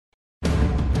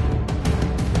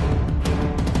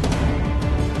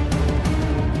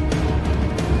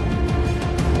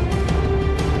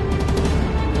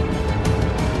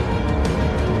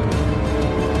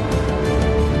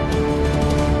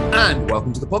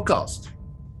podcast.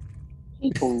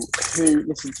 People who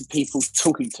listen to people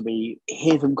talking to me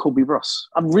hear them call me Ross.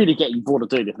 I'm really getting bored of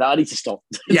doing it now. I need to stop.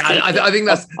 Yeah, I think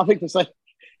that's. I think that's like.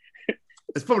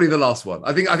 It's probably the last one.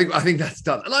 I think that's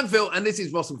done. And I'm Phil, and this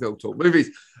is Ross and Phil Talk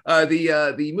Movies,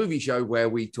 the movie show where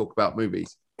we talk about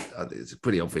movies. It's a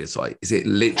pretty obvious, right? Is it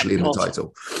literally in the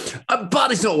title?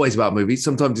 But it's not always about movies.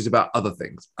 Sometimes it's about other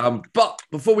things. But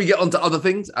before we get on to other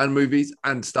things and movies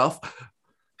and stuff,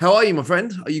 how are you, my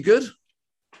friend? Are you good?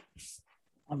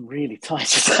 I'm really tired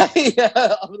today.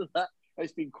 Other than that,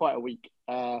 it's been quite a week.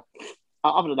 Other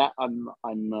than that, I'm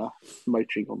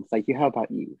motoring on. Thank you. How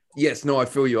about you? Yes, no, I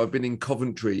feel you. I've been in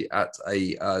Coventry at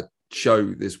a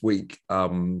show this week.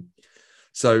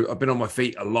 So I've been on my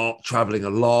feet a lot, traveling a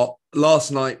lot.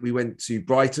 Last night we went to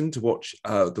Brighton to watch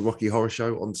the Rocky Horror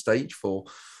Show on stage for,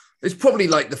 it's probably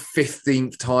like the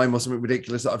 15th time or something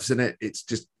ridiculous that I've seen it. It's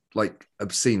just like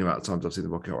obscene amount of times I've seen the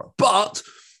Rocky Horror. But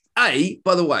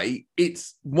by the way,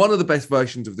 it's one of the best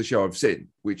versions of the show I've seen,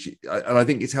 and I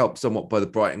think it's helped somewhat by the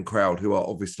Brighton crowd, who are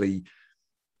obviously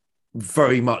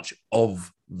very much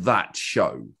of that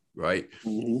show, right?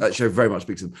 Mm-hmm. That show very much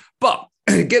speaks to them. But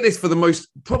get this, for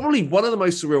probably one of the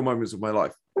most surreal moments of my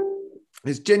life.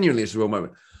 It's genuinely a surreal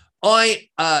moment. I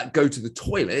go to the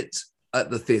toilet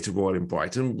at the Theatre Royal in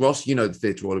Brighton. Ross, you know the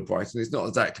Theatre Royal in Brighton. It's not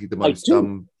exactly the most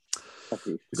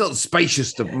it's not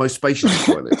the most spacious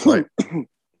toilet, right?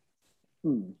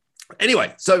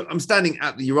 Anyway, so I'm standing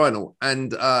at the urinal,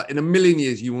 and in a million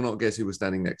years, you will not guess who was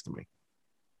standing next to me.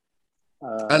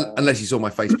 Unless you saw my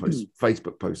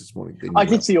Facebook post this morning. I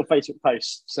did see your Facebook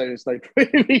post, so it's no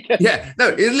problem. Yeah, no,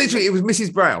 it was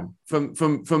Mrs. Brown from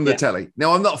the telly.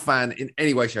 Now, I'm not a fan in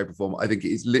any way, shape, or form. I think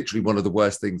it is literally one of the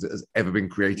worst things that has ever been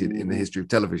created in the history of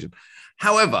television.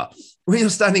 However, when you're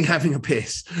standing having a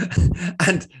piss,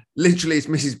 and literally it's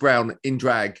Mrs. Brown in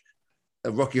drag, a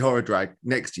Rocky Horror drag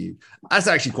next to you, that's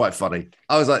actually quite funny.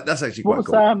 I was like, that's actually quite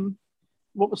cool.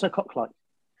 What was her cock like?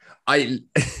 I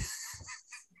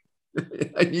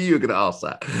knew you were going to ask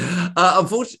that.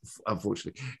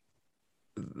 Unfortunately,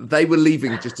 they were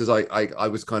leaving just as I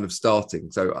was kind of starting,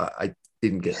 so I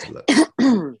didn't get to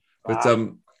look.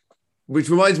 But which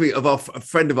reminds me of a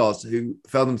friend of ours who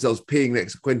found themselves peeing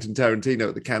next to Quentin Tarantino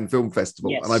at the Cannes Film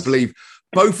Festival, and I believe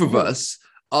both of us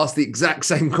asked the exact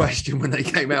same question when they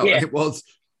came out. And it was,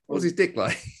 what was his dick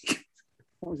like?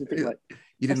 What was his dick like?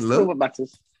 You didn't look? What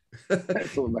matters.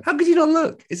 How could you not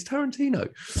look? It's Tarantino.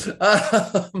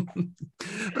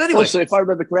 But anyway, also, if I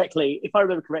remember correctly,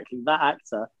 that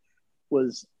actor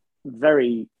was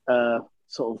very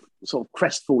sort of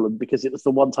crestfallen because it was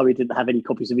the one time he didn't have any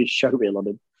copies of his showreel on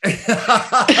him.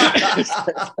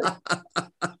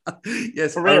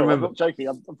 Yes, for real, I remember. I'm not joking.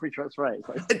 I'm pretty sure that's right.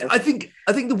 I think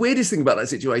the weirdest thing about that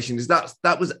situation is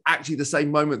that was actually the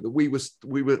same moment that we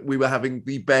were having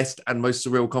the best and most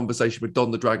surreal conversation with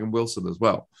Don the Dragon Wilson as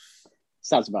well.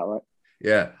 Sounds about right.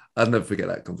 Yeah, I'll never forget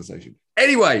that conversation.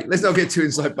 Anyway, let's not get too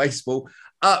inside baseball.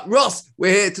 Ross,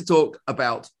 we're here to talk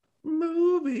about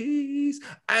movies,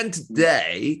 and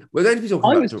today we're going to be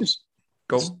talking about.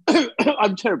 Go on.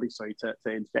 I'm terribly sorry to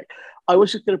interject. I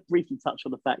was just going to briefly touch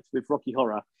on the fact with Rocky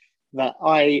Horror that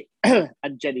I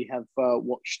and Jenny have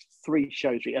watched 3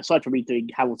 shows, aside from me doing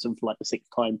Hamilton for like the 6th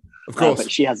time. Of course,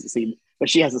 but she hasn't seen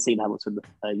Hamilton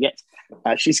yet.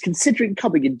 She's considering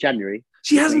coming in January.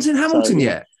 She hasn't seen Hamilton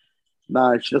yet.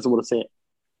 No, she doesn't want to see it.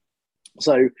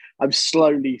 So I'm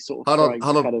slowly sort of hold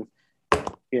on. kind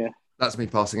of, yeah. That's me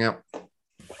passing out.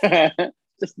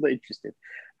 Just not interested.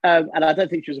 And I don't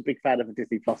think she was a big fan of a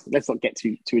Disney Plus. Let's not get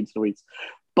too into the weeds.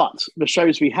 But the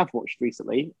shows we have watched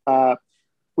recently,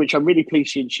 which I'm really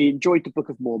pleased she enjoyed the Book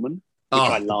of Mormon, which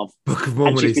I love. Book of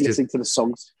Mormon, and she's been listening to the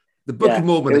songs. The Book of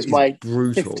Mormon is my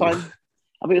brutal. 5th time.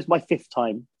 I think it was my 5th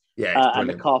time. Yeah, and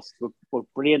the cast were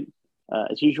brilliant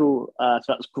as usual. So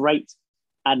that was great.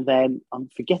 And then I'm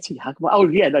forgetting I'm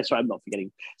not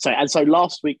forgetting. So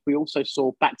last week we also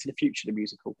saw Back to the Future, the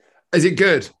musical. Is it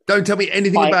good? Don't tell me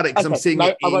anything about it because I'm seeing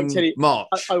it in March.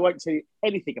 I won't tell you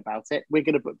anything about it. We're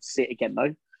going to book to see it again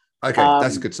though. Okay,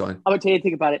 that's a good sign. I won't tell you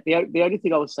anything about it. The only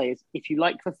thing I will say is if you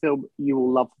like the film, you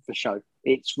will love the show.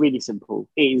 It's really simple.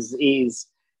 It is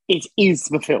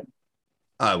the film.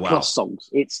 Oh wow! Plus songs.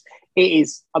 It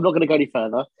is. I'm not going to go any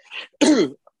further.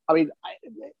 I mean,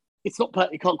 it's not.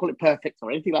 You can't call it perfect or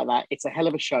anything like that. It's a hell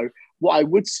of a show. What I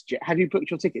would suggest. Have you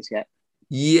booked your tickets yet?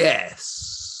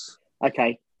 Yes.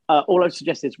 Okay. All I would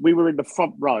suggest is we were in the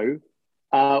front row,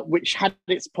 which had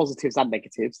its positives and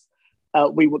negatives.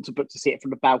 We want to book to see it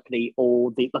from the balcony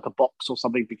or like a box or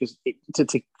something because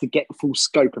to get the full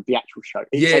scope of the actual show.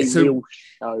 It's a real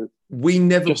show. We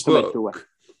never book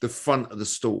the front of the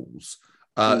stalls.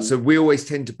 So we always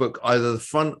tend to book either the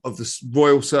front of the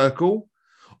Royal Circle,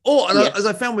 or as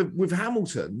I found with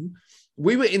Hamilton,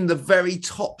 we were in the very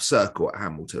top circle at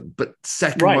Hamilton, but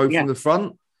second row from the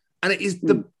front, and it is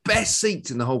the best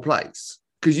seats in the whole place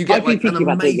because you get like an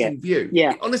amazing view.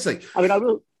 Yeah, honestly, I mean, I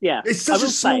will. Yeah, it's such a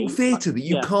small theatre that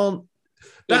you can't.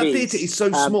 That theatre is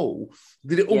so small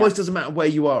that it almost doesn't matter where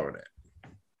you are in it.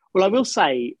 Well, I will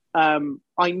say, I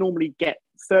normally get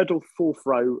third or fourth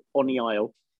row on the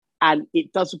aisle, and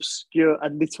it does obscure a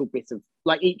little bit of,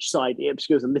 like each side, it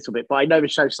obscures a little bit, but I know the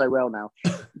show so well now.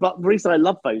 But the reason I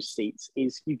love those seats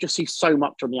is you just see so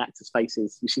much on the actors'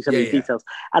 faces. You see so many details.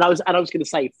 And I was going to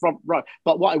say front row,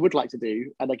 but what I would like to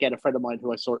do, and again, a friend of mine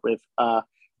who I saw it with,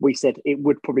 we said it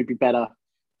would probably be better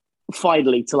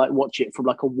finally to like watch it from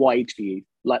like a wide view,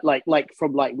 like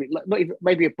from like not even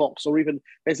maybe a box, or even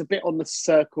there's a bit on the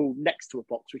circle next to a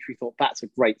box which we thought that's a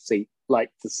great seat like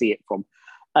to see it from,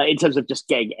 in terms of just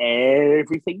getting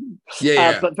everything.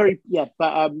 But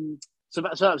so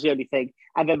that was the only thing.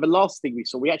 And then the last thing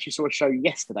we actually saw a show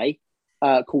yesterday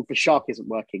called The Shark Isn't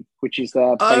Working, which is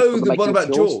the one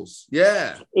about Jaws.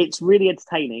 Yeah, it's really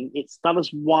entertaining. It's done as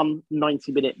 1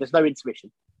 90-minute, there's no intermission,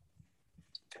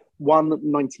 1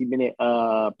 90-minute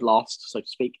blast, so to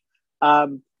speak.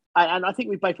 And I think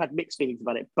we both had mixed feelings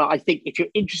about it. But I think if you're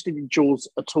interested in Jaws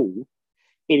at all,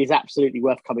 it is absolutely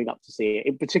worth coming up to see it.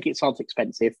 In particular, it's not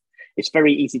expensive. It's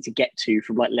very easy to get to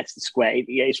from like Leicester Square.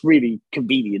 It's really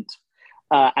convenient.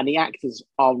 And the actors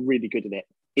are really good in it.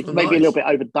 It's maybe a little bit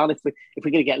overdone. If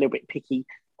we're going to get a little bit picky,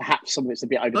 perhaps some of it's a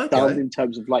bit overdone in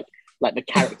terms of like the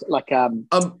character, like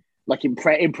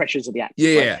impressions of the actors.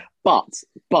 Yeah. Right?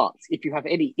 But if you have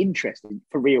any interest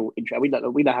for real interest, we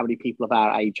know how many people of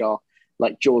our age are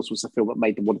like Jaws was the film that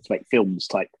made them want to make films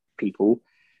type people.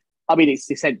 I mean, it's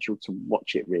essential to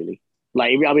watch it, really.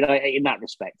 Like, I mean, in that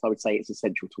respect, I would say it's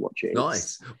essential to watch it.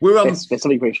 Nice. There's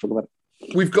something very strong about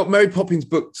it. We've got Mary Poppins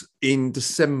booked in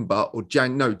December or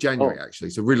January actually.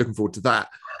 So we're looking forward to that.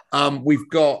 We've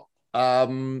got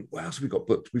what else have we got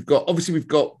booked? We've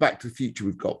got Back to the Future.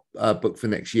 We've got booked for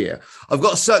next year. I've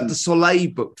got Cirque du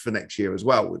Soleil booked for next year as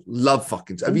well. Love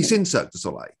fucking. Have you seen Cirque du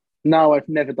Soleil? No, I've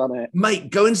never done it. Mate,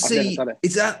 go and see.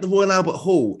 It's at the Royal Albert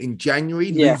Hall in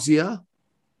January. Lucia.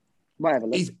 Might have a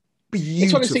look. It's beautiful.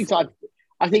 It's one of those things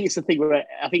I think it's the thing where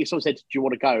I think if someone said, "Do you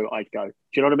want to go?" I'd go. Do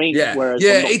you know what I mean? Yeah, Whereas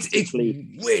it's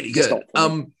really good.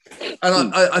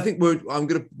 I think I'm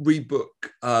going to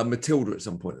rebook Matilda at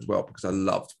some point as well because I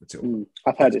loved Matilda.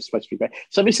 I've heard it's supposed to be great.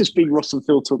 So this has been Ross and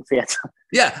Phil Talk Theatre.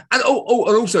 Yeah, and and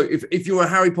also if you're a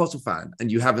Harry Potter fan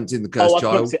and you haven't seen The Cursed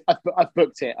Child, I've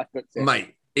booked it,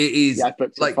 mate. It is I've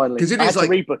booked it finally because it is like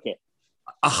rebook it.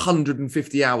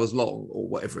 150 hours long or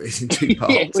whatever it is in 2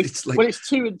 parts. It's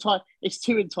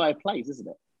two entire plays, isn't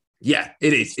it? Yeah,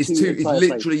 it is. It's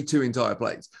literally 2 entire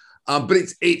plays. But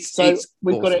it's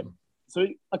we've awesome. got it. So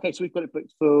we've got it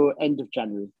booked for end of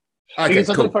January. Okay, because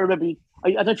I cool. don't know if I remember.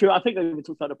 I don't know. I think we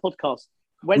talked about a podcast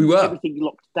when everything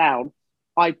locked down.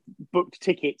 I booked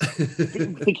tickets,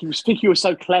 thinking you were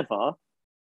so clever.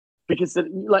 Because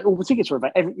like all the tickets were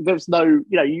available. There's no,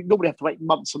 you normally have to wait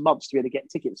months and months to be able to get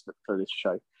tickets for this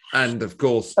show. And of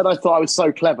course, I thought I was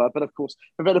so clever, but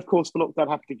then of course the lockdown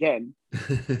happened again.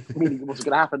 I mean, it wasn't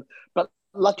going to happen, but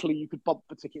luckily you could bump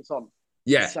the tickets on.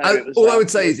 Yeah. So all I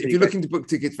would say is, if you're looking to book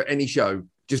tickets for any show,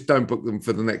 just don't book them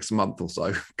for the next month or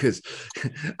so, because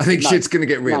I think shit's going to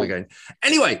get real again.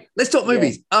 Anyway, let's talk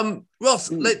movies.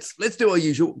 Ross, let's do our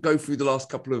usual. Go through the last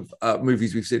couple of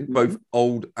movies we've seen, both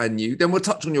old and new. Then we'll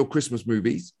touch on your Christmas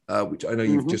movies, which I know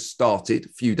you've just started a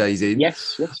few days in.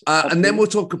 Yes. And then we'll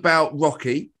talk about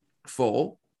Rocky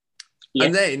 4,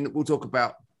 and then we'll talk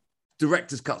about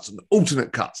director's cuts and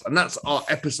alternate cuts, and that's our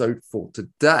episode for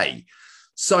today.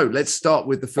 So let's start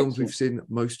with the films we've seen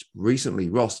most recently.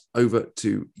 Ross, over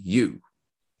to you.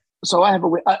 So I have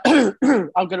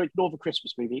I'm going to ignore the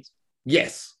Christmas movies.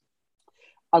 Yes.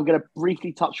 I'm going to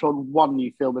briefly touch on one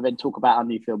new film and then talk about our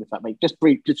new film, if that makes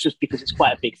just because it's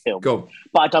quite a big film. Go on.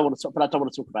 But I don't want to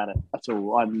talk about it at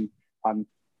all.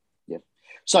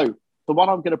 So the one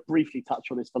I'm going to briefly touch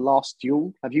on is The Last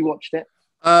Duel. Have you watched it?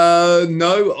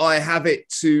 No, I have it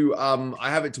to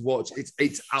watch.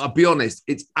 It's I'll be honest,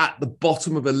 it's at the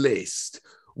bottom of a list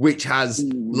which has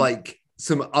like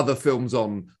some other films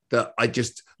on that I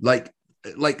just like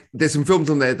there's some films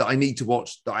on there that I need to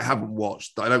watch that I haven't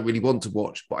watched, that I don't really want to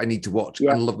watch, but I need to watch.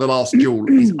 And The Last Duel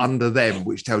is under them,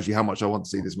 which tells you how much I want to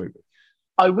see this movie.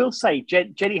 I will say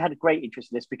Jenny had a great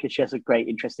interest in this because she has a great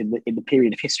interest in the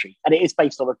period of history, and it is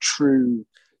based on a true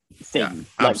thing,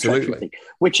 absolutely, thing,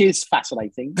 which is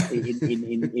fascinating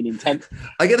in intent.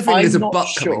 I get the feeling there's a butt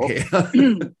coming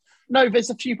here. No, there's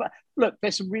a few, but look,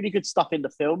 there's some really good stuff in the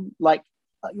film. Like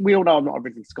we all know I'm not a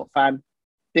Ridley Scott fan.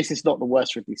 This is not the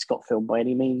worst Ridley Scott film by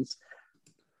any means.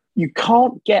 You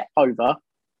can't get over,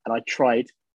 and I tried,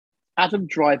 Adam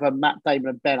Driver, Matt Damon,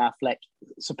 and Ben Affleck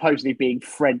supposedly being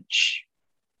French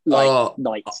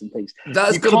knights and things.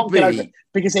 That's going to be over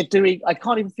because they're doing. I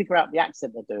can't even figure out the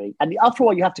accent they're doing. And after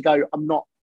all, you have to go. I'm not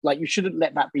like you shouldn't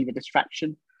let that be the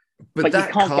distraction. But that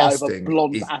you can't get over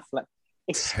blonde is Affleck.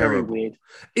 It's terrible. very weird.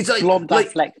 It's like blonde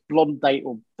Affleck, blonde date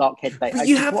or dark head date. But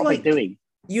you have what like are they doing?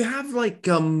 You have like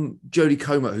Jodie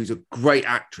Comer, who's a great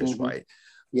actress, right?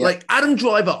 Yeah. Like Adam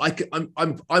Driver,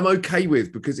 I'm okay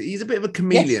with because he's a bit of a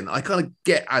chameleon. Yes. I kind of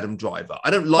get Adam Driver.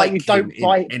 I don't like. But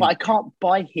I can't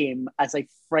buy him as a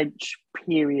French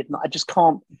period. I just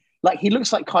can't. Like he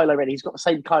looks like Kylo Ren. He's got the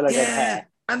same Kylo Ren hair.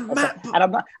 And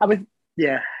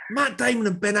Matt Damon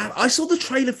and Ben Affleck. I saw the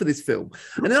trailer for this film,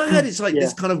 and then I heard it's like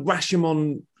this kind of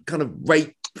Rashomon kind of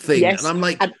rape thing, and I'm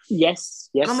like, yes,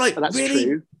 I'm like, that's really,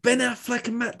 true. Ben Affleck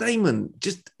and Matt Damon?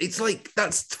 Just it's like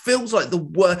that feels like the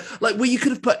worst. Like where you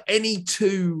could have put any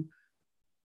two,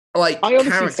 like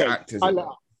character actors.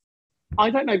 I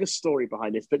don't know the story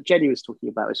behind this, but Jenny was talking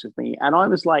about this with me, and I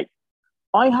was like,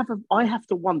 I have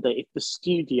to wonder if the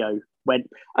studio went,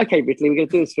 okay, Ridley, we're going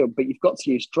to do this film, but you've got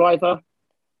to use Driver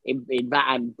in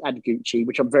that and Gucci,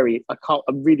 which I'm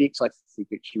really excited to see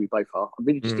Gucci. We both are. I'm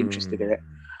really just interested in it.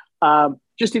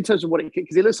 Just in terms of what it,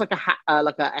 because it looks like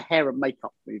a hair and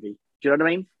makeup movie. Do you know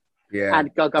what I mean? Yeah.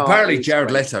 And Gaga apparently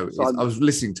Jared Leto. I was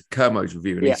listening to Kermo's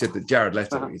review, and he said that Jared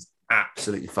Leto is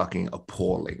absolutely fucking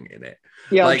appalling in it.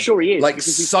 Yeah, I'm sure he is. Like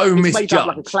so misjudged,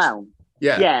 like a clown.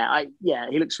 Yeah.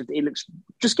 He looks.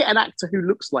 Just get an actor who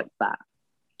looks like that.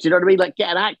 Do you know what I mean? Like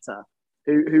get an actor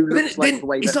who looks like the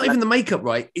way. It's not even the makeup,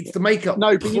 right? It's the makeup.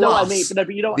 No, but you know what I mean. But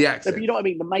you know what I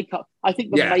mean. The makeup. I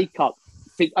think the makeup.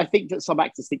 I think that some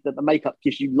actors think that the makeup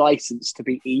gives you license to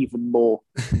be even more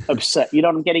upset. You know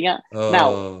what I'm getting at?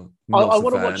 Now, I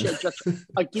want to watch it.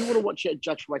 I do want to watch it and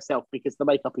judge for myself because the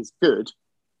makeup is good,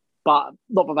 but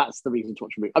not that that's the reason to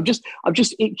watch a movie. I'm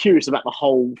just curious about the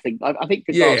whole thing. I think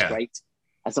Godard's great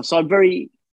and stuff. So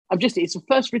it's the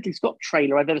first Ridley Scott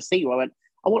trailer I've ever seen. Where I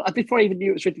went, before I even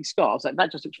knew it was Ridley Scott, I was like,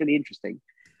 that just looks really interesting.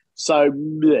 So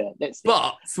let's see.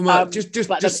 But from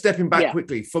just stepping back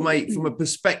quickly from a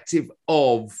perspective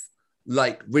of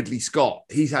like Ridley Scott,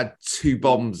 he's had 2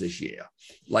 bombs this year.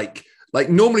 Like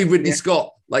normally Ridley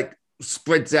Scott like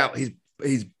spreads out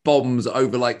his bombs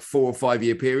over like 4 or 5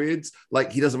 year periods.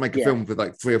 Like he doesn't make a film for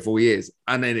like 3 or 4 years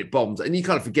and then it bombs, and you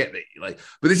kind of forget that. Like,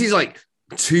 but this is like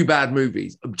 2 bad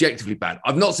movies, objectively bad.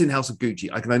 I've not seen House of Gucci.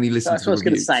 I can only listen to the reviews.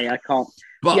 That's what I was going to say. I can't.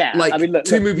 But look,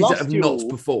 2 movies that have not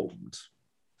performed.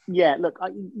 Yeah, look,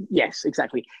 yes,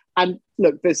 exactly. And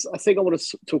look, there's a thing I want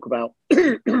to talk about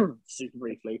super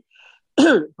briefly,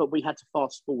 but we had to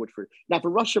fast forward through. Now, the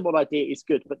Rashomon idea is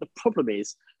good, but the problem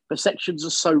is the sections are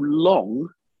so long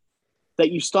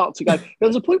that you start to go. There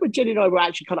was a point where Jenny and I were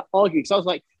actually kind of arguing. So I was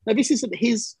like, no, this isn't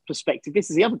his perspective. This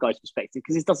is the other guy's perspective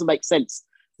because it doesn't make sense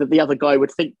that the other guy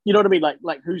would think, you know what I mean?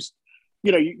 Like who's,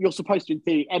 you're supposed to, in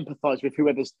theory, empathize with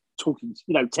whoever's talking,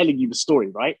 telling you the story,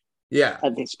 right? Yeah.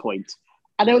 At this point.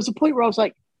 And there was a point where I was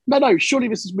like, no, surely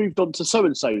this has moved on to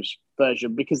so-and-so's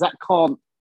version because that can't...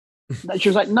 She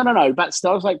was like, no, that's still...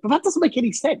 I was like, but that doesn't make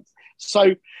any sense.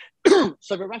 So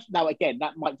the now, again,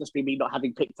 that might just be me not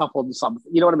having picked up on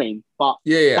something, you know what I mean? But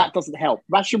that doesn't help.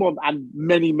 Rashomon and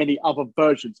many, many other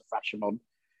versions of Rashomon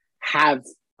have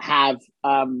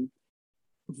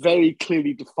very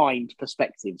clearly defined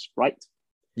perspectives, right?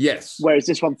 Yes. Whereas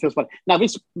this one feels fun. Now,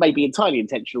 this may be entirely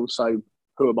intentional, so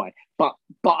who am I? But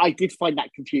I did find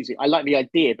that confusing. I like the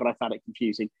idea, but I found it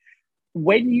confusing.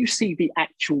 When you see the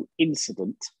actual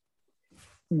incident,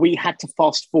 we had to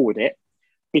fast forward it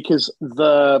because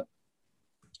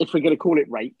if we're going to call it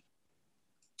rape,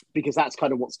 because that's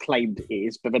kind of what's claimed it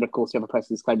is, but then of course the other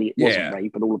person is claiming it wasn't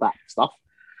rape and all of that stuff.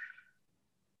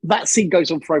 That scene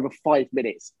goes on for over 5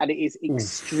 minutes and it is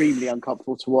extremely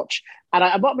uncomfortable to watch. And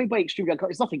I what I mean by extremely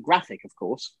uncomfortable, it's nothing graphic, of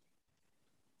course,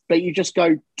 but you just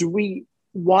go,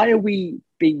 why are we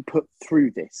being put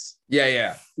through this?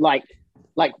 Yeah. Like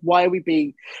why are we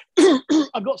being...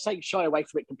 I'm not saying shy away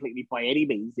from it completely by any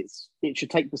means. It should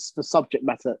take the subject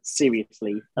matter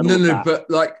seriously. No, but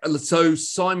like, so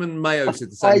Simon Mayo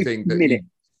said the same thing.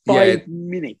 5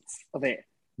 minutes of it.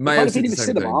 Mayo said the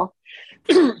same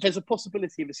thing. There's a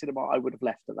possibility of a cinema I would have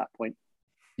left at that point.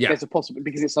 Yeah. There's a possibility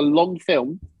because it's a long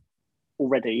film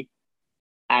already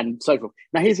and so forth.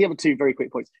 Now, here's the other 2 very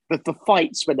quick points. The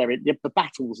fights when they're in the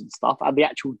battles and stuff and the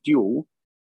actual duel,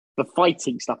 the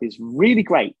fighting stuff is really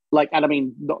great. And I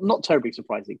mean, not terribly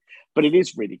surprising, but it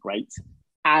is really great.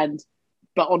 But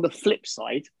on the flip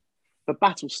side, the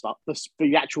battle stuff,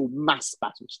 the actual mass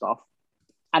battle stuff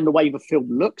and the way the film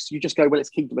looks, you just go, well, it's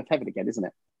Kingdom of Heaven again, isn't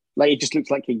it? Like, it just looks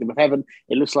like Kingdom of Heaven.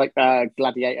 It looks like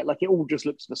Gladiator. Like, it all just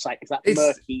looks the same. It's that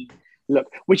murky look,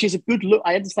 which is a good look.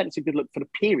 I understand it's a good look for the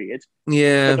period.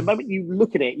 Yeah. But the moment you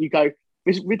look at it, you go,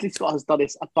 Ridley Scott has done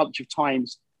this a bunch of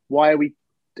times. Why are we?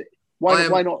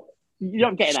 Why not? You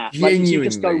don't get that. Like, you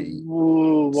just go,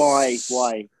 why?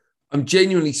 I'm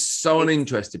genuinely so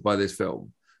uninterested by this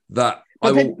film that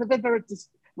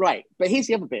right. But here's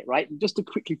the other bit, right? Just to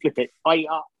quickly flip it,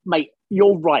 mate,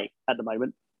 you're right at the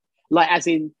moment. Like, as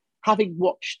in, having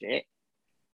watched it,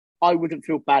 I wouldn't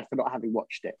feel bad for not having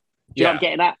watched it. Do you know what I'm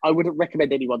getting at? I wouldn't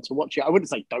recommend anyone to watch it. I wouldn't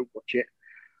say don't watch it.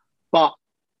 But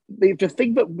the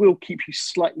thing that will keep you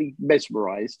slightly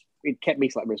mesmerised, it kept me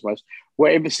slightly mesmerised, were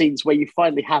in the scenes where you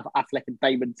finally have Affleck and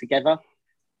Damon together,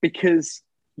 because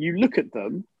you look at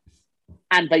them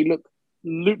and they look,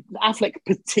 Affleck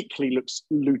particularly looks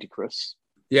ludicrous.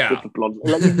 Yeah. With the blonde.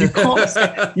 Like,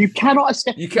 you cannot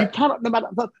escape. You cannot, no matter,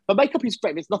 the makeup is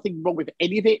great. There's nothing wrong with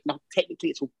any of it. Now, technically,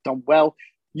 it's all done well.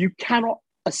 You cannot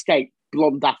escape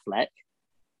blonde Affleck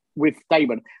with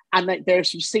Damon. And there are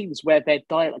some scenes where their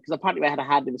dialogue, because apparently they had a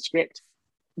hand in the script,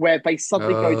 where they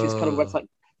suddenly go to this kind of what's like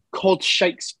cod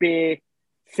Shakespeare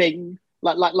thing.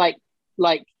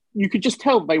 Like you could just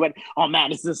tell they went, oh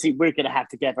man, this is a scene we're going to have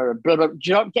together. And blah, blah. Do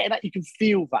you know, getting that? You can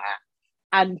feel that.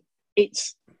 And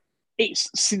it's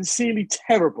sincerely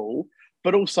terrible,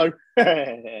 but also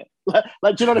like,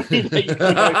 do you know what I mean?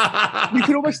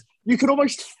 You can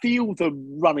almost feel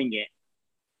them running it.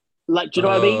 Like, do you know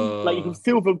what I mean? Like, you can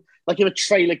feel them, like in a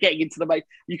trailer getting into the main.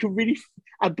 You can really,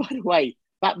 and by the way,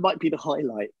 that might be the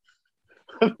highlight.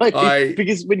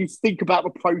 Because when you think about the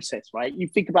process, right? You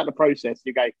think about the process,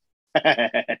 you go.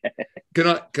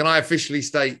 Can I officially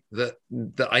state that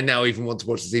I now even want to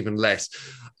watch this even less?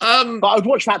 But I'd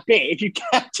watch that bit if you can.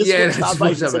 Watch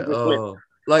that.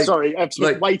 Sorry, I've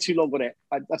spent way too long on it.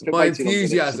 My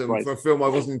enthusiasm for a film I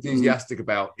wasn't enthusiastic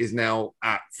about is now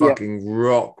at fucking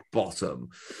rock bottom.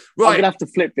 Right, I'm gonna have to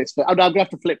flip this. I'm gonna have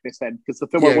to flip this then, because the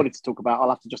film I wanted to talk about, I'll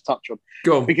have to just touch on.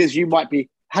 Go on. Because you might be.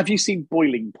 Have you seen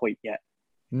Boiling Point yet?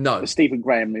 No. The Stephen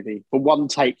Graham movie, for one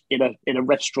take in a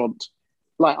restaurant.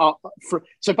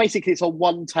 So basically, it's a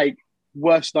one take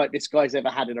worst night this guy's ever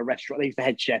had in a restaurant. He's the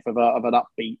head chef of an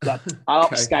upbeat,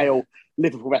 upscale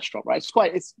Liverpool restaurant. Right? It's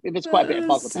quite a bit of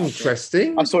buzz about it.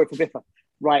 Interesting. I saw it for Biffa.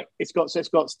 Right? It's got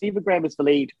Stephen Graham as the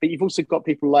lead, but you've also got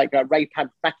people like Ray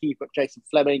Panfaki. You've got Jason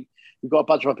Fleming. You've got a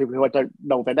bunch of other people who I don't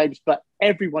know their names, but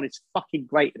everyone is fucking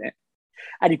great in it.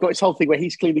 And you've got this whole thing where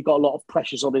he's clearly got a lot of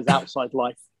pressures on his outside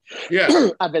life. Yeah.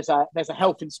 And there's a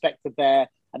health inspector there,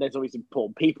 and there's all these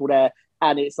important people there.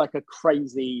 And it's like a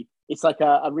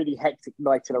really hectic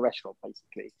night in a restaurant,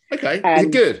 basically. Okay, is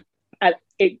it good? And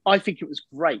I think it was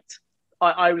great.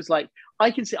 I was like,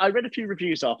 I read a few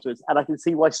reviews afterwards, and I can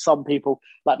see why some people,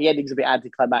 like, the ending's a bit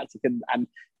anticlimactic, and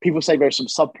people say there's some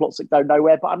subplots that go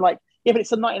nowhere. But I'm like, yeah, but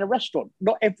it's a night in a restaurant.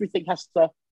 Not everything has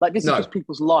to, like, this is just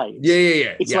people's lives.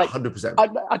 Yeah. It's like 100%.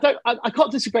 I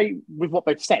can't disagree with what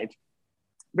they've said.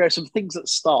 There are some things that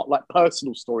start, like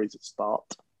personal stories that start,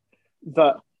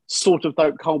 that sort of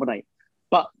don't culminate.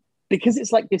 But because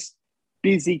it's like this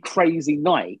busy, crazy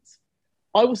night,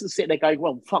 I wasn't sitting there going,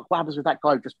 well, fuck, what happens with that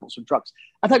guy who just bought some drugs?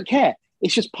 I don't care.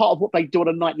 It's just part of what they do on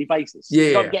a nightly basis. Yeah.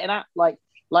 You know what I'm getting at?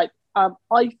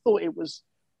 I thought it was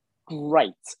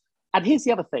great. And here's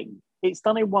the other thing. It's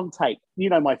done in one take. You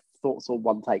know my thoughts on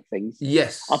one take things.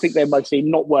 Yes. I think they're mostly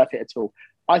not worth it at all.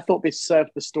 I thought this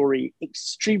served the story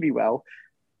extremely well.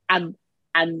 And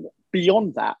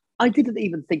beyond that, I didn't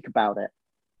even think about it.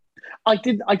 I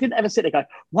didn't ever sit there and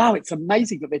go, wow, it's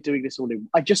amazing that they're doing this all in.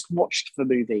 I just watched the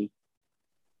movie.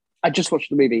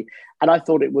 And I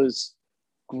thought it was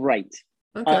great.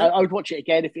 Okay. I would watch it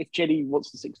again if Jenny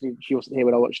wants to 16. She wasn't here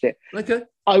when I watched it. Okay.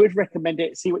 I would recommend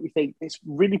it. See what you think. It's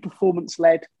really performance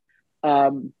led.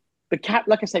 Like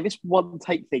I say, this one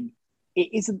take thing,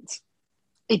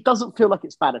 it doesn't feel like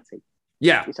it's vanity.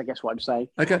 Yeah. It's, I guess, what I'm saying.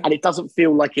 Okay. And it doesn't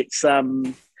feel like it's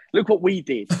look what we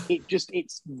did.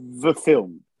 It's the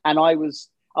film. And I'll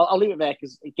leave it there,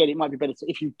 because again, it might be better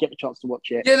if you get the chance to watch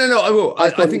it. Yeah, no, I will.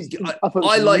 I think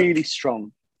I like really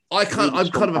strong. I'm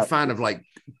kind of a fan of like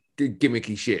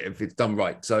gimmicky shit if it's done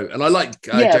right. So, and I like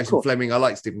Jason Fleming. I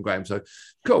like Stephen Graham. So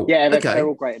cool. Yeah, they're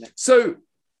all great in it. So,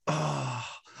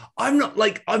 I've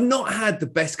not had the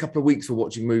best couple of weeks for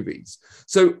watching movies.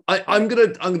 So I'm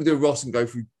gonna do a Ross and go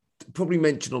through. Probably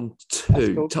mention on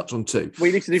two, cool. Touch on two.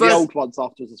 We need to do the old ones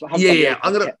afterwards as well.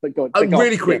 I'm gonna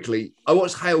really quickly. I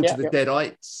watched Hail to the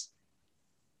Deadites.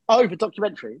 Oh, the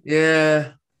documentary.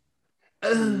 Yeah.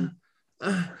 The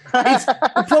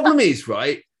problem is,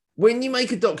 right? when you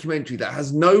make a documentary that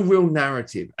has no real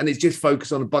narrative and it's just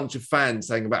focused on a bunch of fans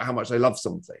saying about how much they love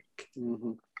something,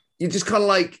 you're just kind of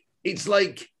like, it's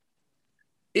like,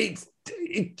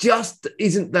 it just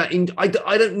isn't that.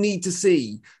 I don't need to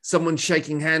see someone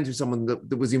shaking hands with someone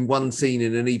that was in one scene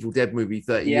in an Evil Dead movie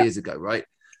 30 years ago, right?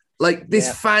 Like this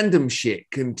fandom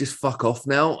shit can just fuck off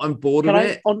now. I'm bored of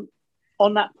it.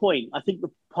 On that point, I think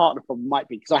the part of the problem might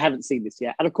be because I haven't seen this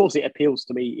yet, and of course it appeals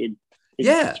to me in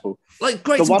principle. Like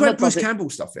great Bruce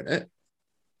Campbell stuff in it.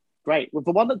 Great. Well,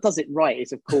 the one that does it right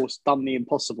is, of course, Done the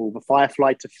Impossible, the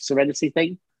Firefly to Serenity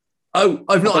thing. Oh,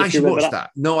 I've not actually watched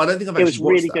that. No, I don't think I've actually watched that.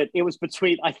 It was really good. It was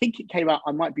between, I think it came out,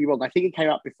 I might be wrong, I think it came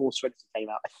out before Serenity came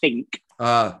out, I think.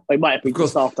 It might have been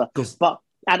just after. But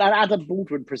and Adam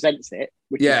Baldwin presents it,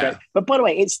 which is great. But by the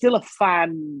way, it's still it's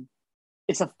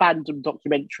a fandom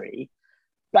documentary.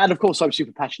 And of course, I'm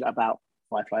super passionate about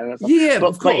Firefly. Yeah,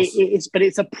 of course.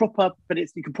 It's a proper,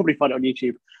 you can probably find it on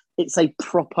YouTube. It's a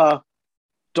proper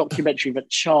documentary that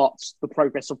charts the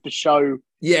progress of the show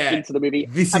into the movie.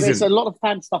 There's a lot of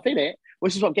fan stuff in it,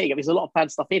 which is what I'm getting at. There's a lot of fan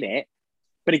stuff in it,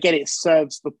 but again, it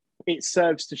serves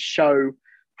to show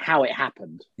how it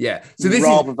happened. Yeah. So this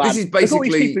is basically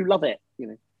people who love it.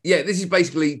 Yeah, this is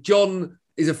basically John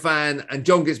is a fan, and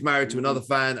John gets married to another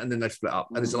fan, and then they split up,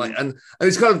 and it's like, and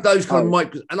it's kind of those kind of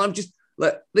micro. And I'm just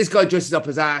like, this guy dresses up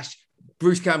as Ash.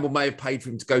 Bruce Campbell may have paid for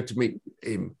him to go to meet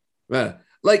him.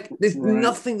 Like, there's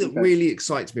nothing that really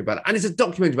excites me about it. And it's a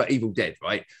documentary about Evil Dead,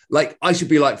 right? Like, I should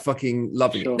be like fucking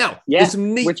loving it. Now, there's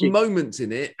some neat moments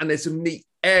in it, and there's some neat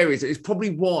areas. It's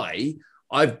probably why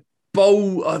I've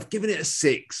given it a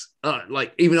 6.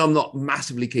 Like, even though I'm not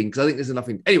massively keen, because I think there's enough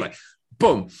in. Anyway,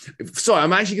 boom. Sorry,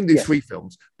 I'm actually going to do 3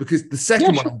 films, because the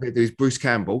second one I'm going to do is Bruce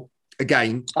Campbell,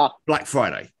 again, Black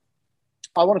Friday.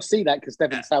 I want to see that because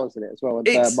Devon Sawa's in it as well,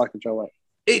 and Michael Jai White.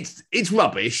 It's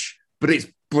rubbish, but it's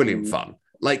brilliant fun.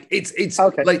 Like it's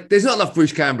okay. Like there's not enough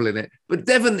Bruce Campbell in it, but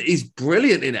Devon is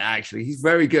brilliant in it. Actually, he's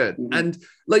very good, and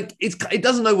like it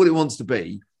doesn't know what it wants to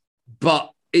be, but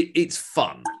it's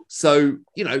fun. So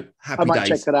happy I might days.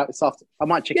 check that out this after. I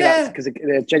might check it out because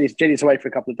Jenny's away for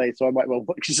a couple of days, so I might well.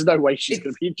 Because there's no way she's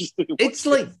going to be interested. It's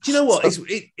like, do you know what?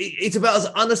 It's about as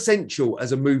unessential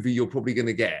as a movie you're probably going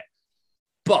to get,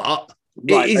 but.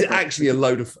 It is actually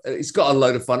it's got a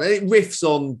load of fun, and it riffs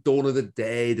on Dawn of the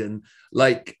Dead and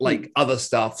like other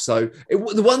stuff. So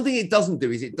the one thing it doesn't do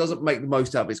is it doesn't make the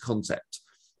most out of its concept.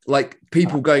 Like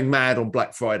people going mad on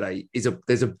Black Friday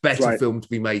there's a better film to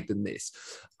be made than this.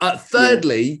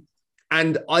 Thirdly,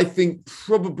 and I think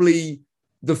probably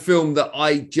the film that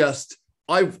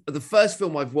the first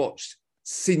film I've watched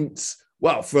since,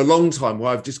 for a long time,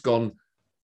 where I've just gone,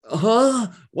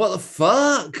 what the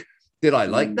fuck? Did I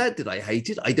like that? Did I hate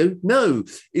it? I don't know.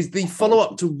 Is the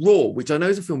follow-up to Raw, which I know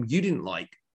is a film you didn't like.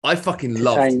 I fucking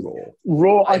loved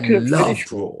Raw. I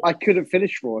couldn't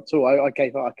finish Raw at all. I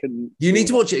gave up. I couldn't. You need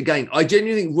to watch it again. I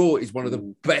genuinely think Raw is one of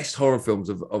the best horror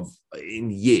films of in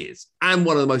years, and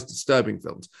one of the most disturbing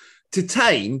films.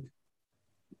 Titane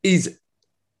it's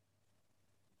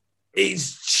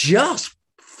just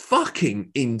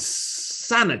fucking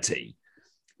insanity.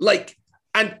 Like.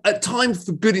 And at times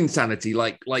for good insanity,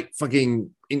 like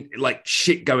fucking like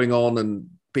shit going on and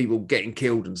people getting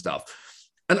killed and stuff.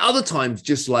 And other times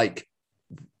just like,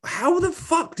 how the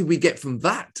fuck did we get from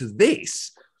that to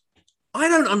this? I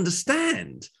don't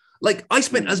understand. Like I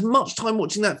spent as much time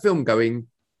watching that film going,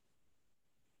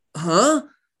 how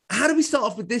do we start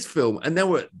off with this film? And now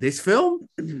we're at this film?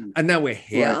 And now we're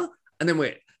here? Right. And then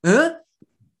we're,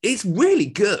 It's really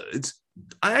good.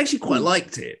 I actually quite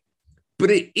liked it. But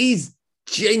it is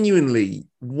genuinely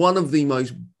one of the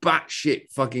most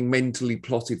batshit fucking mentally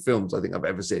plotted films I think I've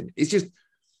ever seen. It's just,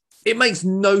 it makes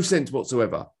no sense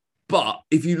whatsoever. But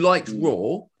if you liked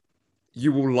Raw,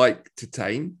 you will like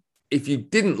Titane. If you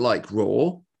didn't like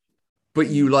Raw, but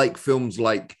you like films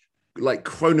like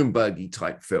Cronenberg-y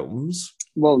type films.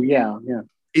 Well, yeah.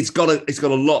 It's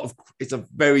a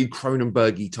very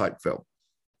Cronenberg-y type film.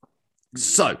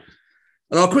 So,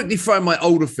 and I'll quickly throw in my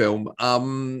older film.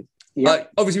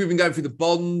 Obviously, we've been going through the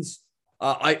Bonds.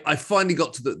 I finally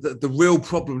got to the real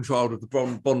problem child of the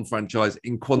Bond franchise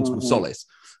in Quantum of Solace.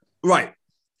 Right.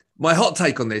 My hot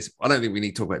take on this, I don't think we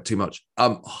need to talk about it too much.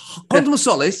 Quantum of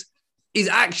Solace is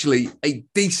actually a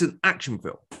decent action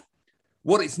film.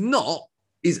 What it's not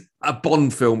is a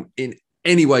Bond film in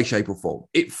any way, shape, or form.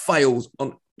 It fails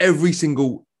on every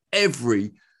single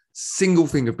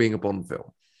thing of being a Bond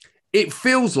film. It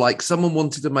feels like someone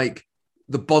wanted to make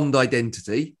the Bond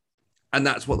identity, and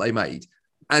that's what they made.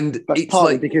 And but it's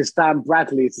partly because Dan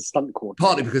Bradley is a stunt coordinator.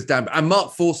 Partly because and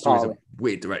Mark Forster is a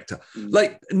weird director.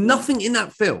 Like nothing in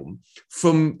that film,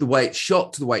 from the way it's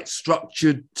shot to the way it's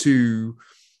structured to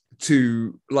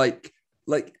like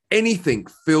anything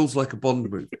feels like a Bond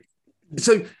movie.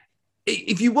 So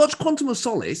if you watch Quantum of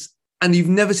Solace and you've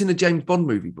never seen a James Bond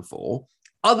movie before,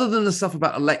 other than the stuff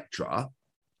about Elektra,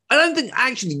 I don't think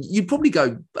actually you'd probably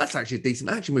go, that's actually a decent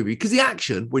action movie, because the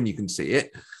action, when you can see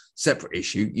it, separate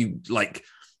issue, you like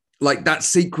that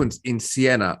sequence in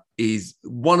Sienna is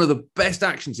one of the best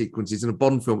action sequences in a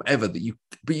Bond film ever, but you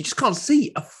just can't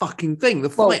see a fucking thing. The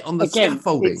fight on the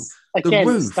scaffolding, the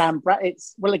roof. It's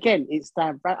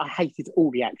Dan Brown. I hated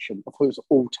all the action. I thought it was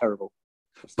all terrible.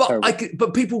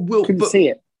 But people will couldn't see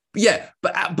it. Yeah,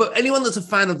 but anyone that's a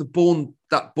fan of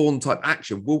that Bourne type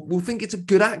action will think it's a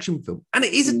good action film, and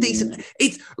it is a decent.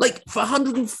 It's like for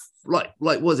 100 and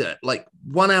like was it like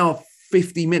 1 hour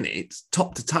 50 minutes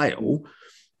top to tail.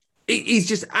 It is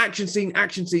just action scene,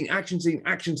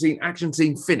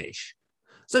 finish.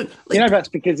 So that's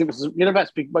because it was.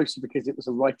 Mostly because it was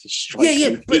a writer's strike.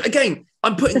 Yeah. But again,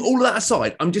 I'm putting all of that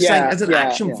aside. I'm just saying, as an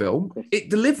action film, it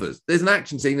delivers. There's an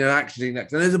action scene, and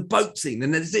there's a boat scene,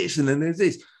 and there's this, and then there's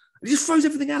this. It just throws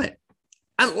everything at it.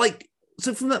 And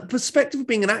so from that perspective of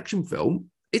being an action film,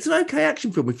 it's an okay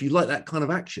action film if you like that kind of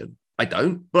action. I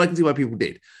don't, but I can see why people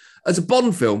did. As a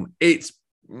Bond film, it's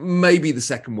maybe the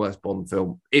second worst Bond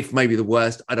film, if maybe the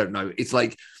worst. I don't know. It's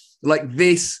like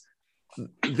this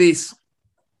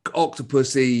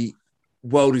Octopussy,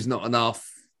 World Is Not Enough.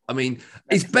 I mean,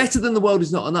 it's better than The World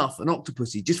Is Not Enough and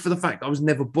Octopussy, just for the fact I was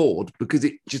never bored, because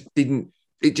it just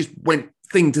went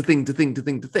thing to thing to thing to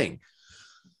thing to thing.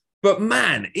 But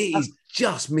man, it is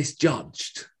just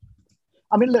misjudged.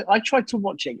 I mean, look, I tried to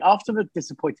watch it after the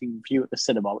disappointing view at the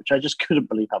cinema, which I just couldn't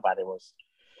believe how bad it was.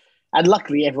 And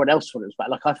luckily, everyone else thought it was bad.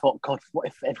 Like, I thought, God, what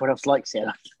if everyone else likes it?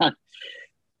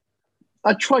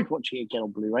 I tried watching it again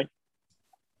on Blu-ray,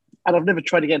 and I've never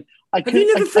tried again. Have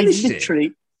you never finished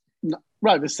it?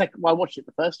 Right, the second. Well, I watched it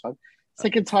the first time.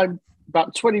 Second time,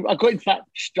 about 20. I got into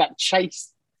that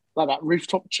chase, like that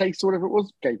rooftop chase or whatever it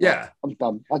was. Okay, yeah, I'm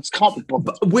done. I just can't be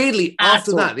bothered. But weirdly,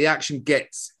 after that, the action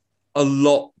gets a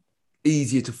lot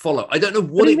easier to follow. I don't know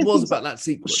what it was about that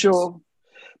sequence. Sure.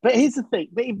 But here's the thing: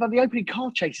 the opening car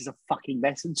chase is a fucking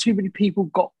mess, and too many people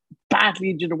got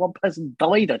badly injured, and one person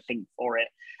died, I think, for it.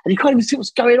 And you can't even see what's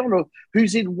going on or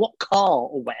who's in what car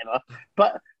or whatever.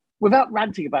 But without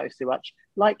ranting about it too much,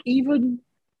 even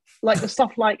the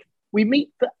stuff like we meet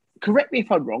correct me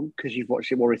if I'm wrong, because you've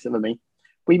watched it more recently than me.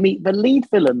 We meet the lead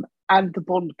villain and the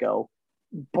Bond girl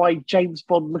by James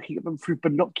Bond looking at them through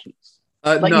binoculars.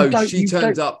 No, she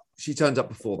turns up. She turns up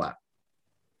before that.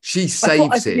 She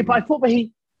saves him. Yeah, but I thought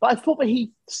that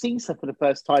he sees her for the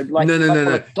first time.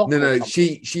 No.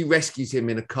 She rescues him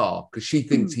in a car because she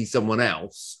thinks he's someone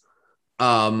else.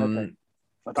 Okay.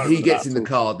 He gets in the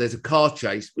car. There's a car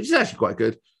chase, which is actually quite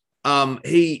good.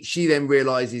 She then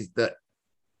realizes that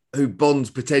who Bond's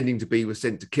pretending to be was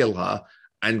sent to kill her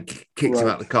and kicks him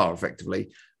out of the car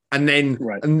effectively. And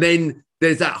then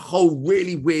there's that whole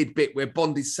really weird bit where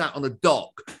Bond is sat on a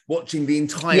dock watching the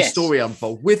entire story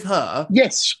unfold with her.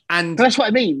 Yes. And that's what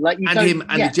I mean.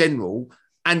 The general.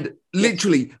 And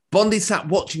literally, Bond is sat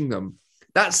watching them.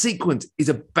 That sequence is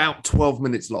about 12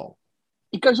 minutes long.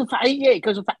 It goes on for 8 years. It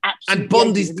goes on for absolutely. And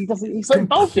Bond is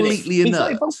completely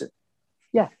inert.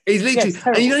 Yeah. He's literally,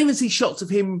 and you don't even see shots of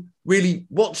him really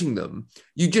watching them.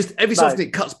 You just, every so often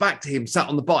it cuts back to him sat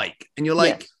on the bike, and you're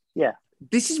like,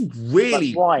 this is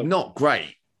really not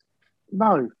great.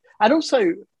 No. And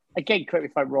also, again, correct me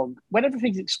if I'm wrong, when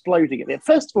everything's exploding at it,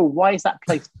 first of all, why is that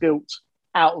place built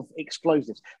out of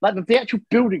explosives? Like the actual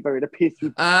building where it appears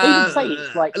through. They even say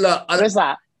it's like, there's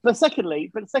that. But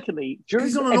secondly, during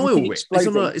it's on an oil rig.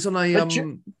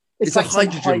 It's a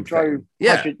hydrogen thing.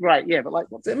 Yeah. Right, yeah, but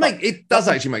it does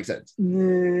actually make sense.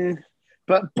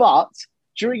 But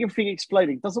during everything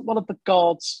exploding, doesn't one of the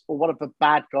guards or one of the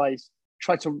bad guys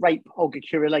try to rape Olga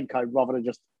Kurylenko rather than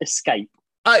just escape?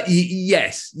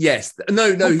 Yes.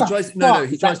 No, he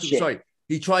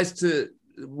tries to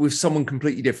with someone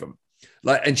completely different.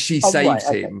 And she saves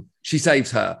him. Okay. She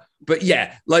saves her. But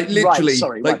yeah, literally,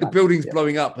 the building's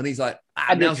blowing up, and he's like,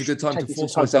 now's a good time to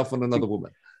force myself on another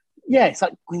woman. Yeah, it's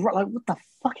like what the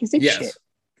fuck is this shit?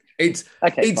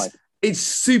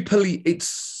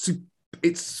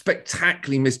 It's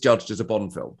spectacularly misjudged as a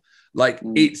Bond film.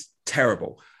 It's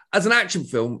terrible. As an action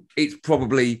film, it's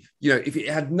probably, if it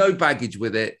had no baggage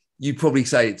with it, you'd probably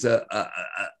say it's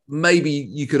maybe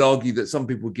you could argue that some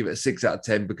people would give it a 6 out of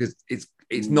 10 because it's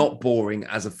not boring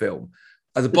as a film.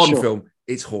 As a Bond film,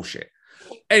 it's horseshit.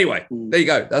 Anyway, there you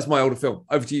go. That's my older film.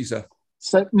 Over to you, sir.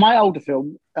 So my older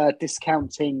film,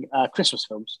 discounting Christmas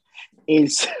films,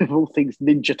 is of all things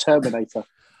Ninja Terminator.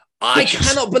 I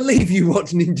cannot believe you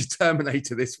watched Ninja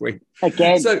Terminator this week.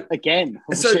 Again. So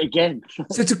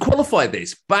to qualify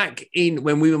this, back in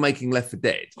when we were making Left 4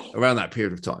 Dead, around that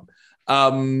period of time,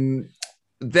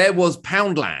 there was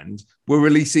Poundland were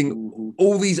releasing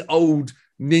all these old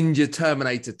Ninja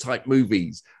Terminator type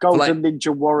movies. Golden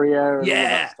Ninja Warrior. And yeah. All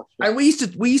that stuff. And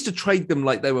we used to trade them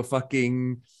like they were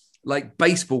fucking like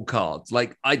baseball cards.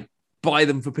 Like I'd buy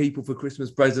them for people for Christmas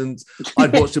presents.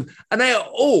 I'd watch them. And they are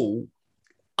all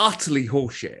utterly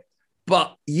horseshit,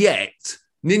 but yet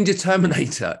Ninja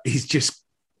Terminator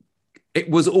it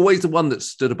was always the one that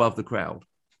stood above the crowd.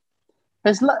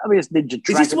 It's Ninja Dragon.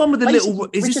 Is this the one with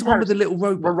the little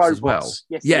robots as well?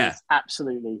 Yes, yeah,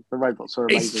 absolutely. The robots are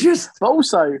amazing. But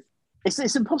also,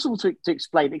 it's impossible to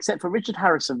explain, except for Richard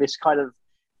Harrison, this kind of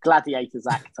gladiators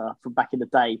actor from back in the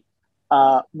day,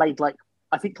 made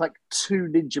I think 2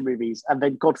 ninja movies, and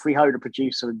then Godfrey Ho, the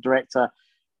producer and director,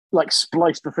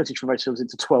 spliced the footage from those films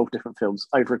into 12 different films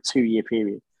over a 2-year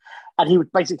period. And he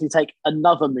would basically take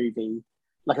another movie,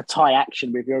 like a Thai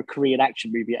action movie or a Korean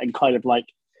action movie, and kind of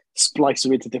splice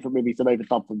them into different movies and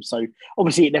overdub them. So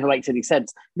obviously it never makes any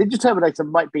sense. Ninja Terminator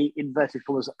might be, in inverted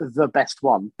commas, the best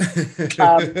one.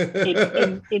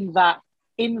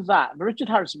 In that, the Richard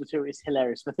Harrison material is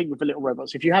hilarious. The thing with the little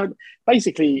robots. If you're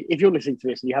listening to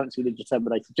this and you haven't seen Ninja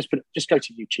Terminator, just go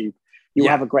to YouTube. You'll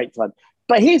have a great time.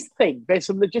 But here's the thing: there's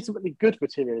some legitimately good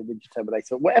material in Ninja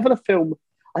Terminator. Whatever the film,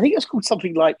 I think it's called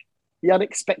something like The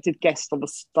Unexpected Guest on the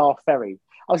Star Ferry.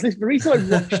 The reason I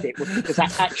watched it was because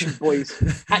Action Boys,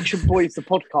 the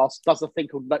podcast, does a thing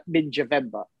called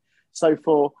Ninja-vember. So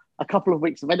for a couple of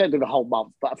weeks, they don't do the whole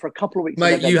month, but for a couple of weeks,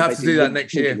 mate, you have to do that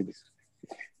next year.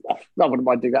 I wouldn't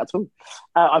mind doing that at all.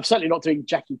 I'm certainly not doing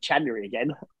Jackie January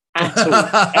again at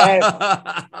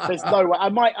all. There's no way.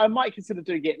 I might consider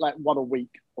doing it 1 a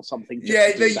week or something.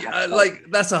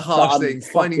 That's a harsh thing.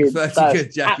 Finding 30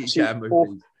 good Jackie Chan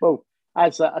movies. Well,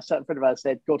 as a certain friend of ours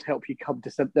said, God help you come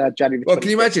December, January. Well, can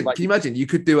you imagine? Can you imagine? You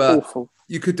could do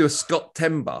a Scott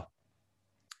Timber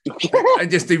and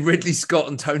just do Ridley Scott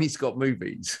and Tony Scott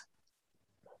movies.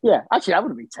 Yeah, actually, that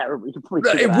wouldn't be terrible. You could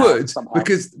probably it would,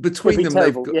 because between them,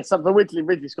 they've got... some of the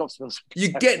Ridley Scott films. You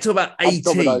get to about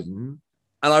 18, and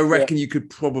I reckon you could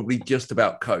probably just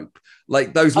about cope.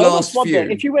 Those last few.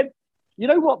 If you went, you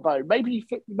know what though? Maybe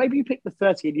you pick the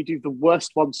 30 and you do the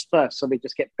worst ones first, so they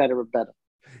just get better and better.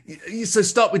 So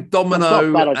start with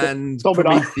Domino and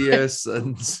Prometheus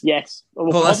and yes.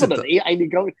 Well,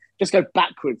 Covenant. Just go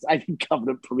backwards. Alien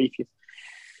Covenant, Prometheus.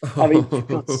 I mean, for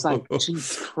God's sake,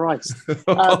 Jesus Christ.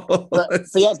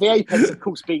 The apex, of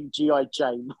course, being G.I.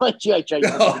 Jane. G.I. Jane.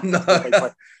 Oh, no.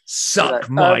 Suck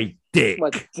my dick. My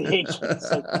dick.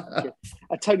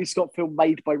 A Tony Scott film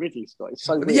made by Ridley Scott. It's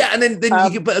so weird. Yeah, and then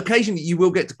but occasionally you will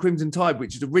get to Crimson Tide,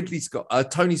 which is a Ridley Scott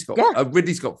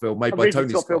film made by Tony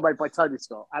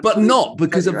Scott. But not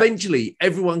because eventually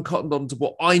everyone cottoned on to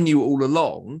what I knew all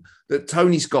along, that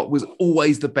Tony Scott was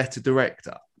always the better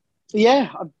director. Yeah,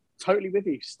 I'm totally with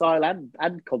you, style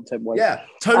and content wise. Yeah,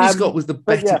 Tony Scott was the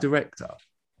better director.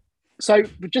 So,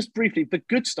 just briefly, the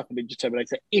good stuff in Ninja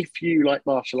Terminator, if you like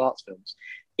martial arts films,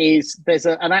 is there's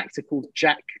an actor called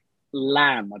Jack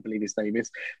Lamb, I believe his name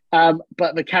is,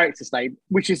 but the character's name,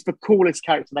 which is the coolest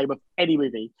character name of any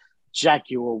movie,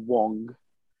 Jaguar Wong.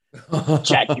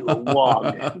 Jaguar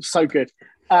Wong, so good.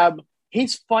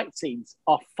 His fight scenes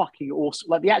are fucking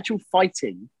awesome. The actual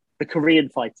fighting, the Korean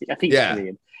fighting, I think it's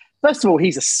Korean. First of all,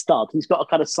 he's a stud. He's got a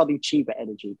kind of Sonny Chiba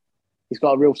energy. He's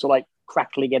got a real sort of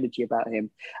crackling energy about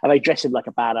him. And they dress him like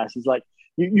a badass. He's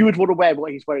you would want to wear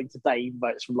what he's wearing today, even though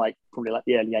it's from probably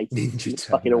the early 80s. It's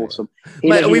fucking awesome.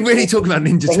 Mate, are we really talking about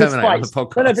Ninja Terminator on the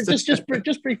podcast? No, but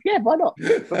just brief. Yeah, why not?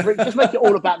 But just make it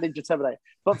all about Ninja Terminator.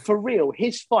 But for real,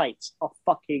 his fights are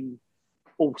fucking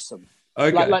awesome.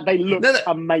 Okay. They look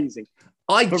amazing.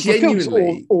 I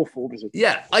genuinely awful, is it?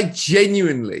 Yeah, I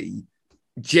genuinely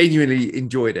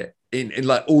enjoyed it in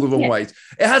all the wrong ways.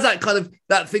 It has that kind of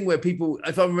that thing where people,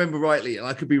 if I remember rightly, and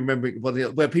I could be remembering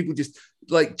where people just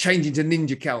change into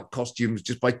ninja count costumes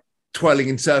just by twirling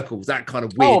in circles, that kind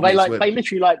of weird. Oh, they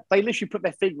literally put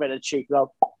their finger in a cheek.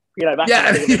 Oh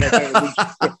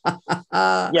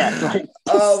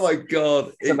my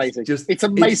god, it's amazing. It's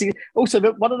amazing. Also,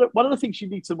 one of the things you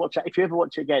need to watch if you ever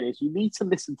watch it again is you need to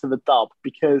listen to the dub,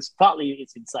 because partly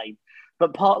it's insane,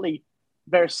 but partly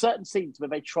there are certain scenes where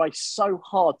they try so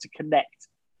hard to connect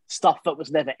stuff that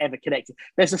was never ever connected.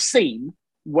 There's a scene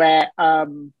where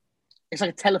it's like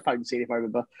a telephone scene, if I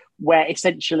remember, where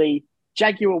essentially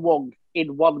Jaguar Wong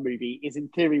in one movie is in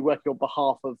theory working on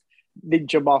behalf of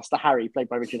Ninja Master Harry, played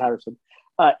by Richard Harrison,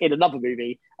 in another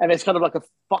movie, and there's kind of like a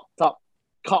fucked up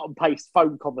cut and paste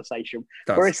phone conversation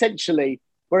where essentially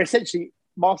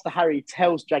Master Harry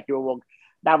tells Jaguar Wong,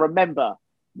 now remember,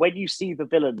 when you see the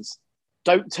villains,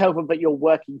 don't tell them that you're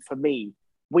working for me.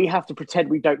 We have to pretend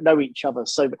we don't know each other.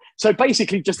 So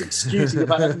basically just excusing the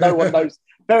fact that no one knows.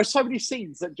 There are so many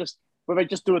scenes that where they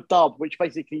just do a dub, which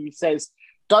basically says,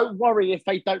 don't worry if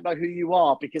they don't know who you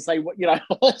are, because they,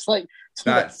 it's like,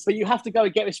 but you have to go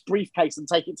and get this briefcase and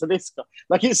take it to this guy.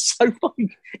 Like, it's so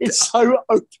fucking, it's so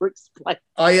over-explained.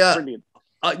 Brilliant.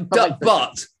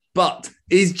 But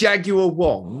is Jaguar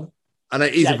Wong, and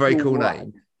it is a very cool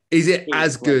name, is it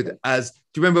as good as,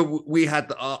 do you remember we had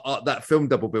that film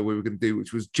double bill we were going to do,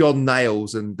 which was John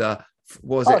Nails and,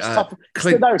 what was it?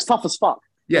 Clint... No, it's tough as fuck.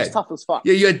 Yeah, it's tough as fuck.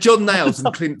 Yeah, you had John Nails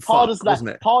and Clint Fuck, wasn't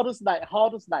it? Hard as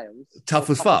nails. Tough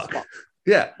as fuck.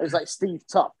 Yeah. It was like Steve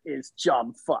Tuff is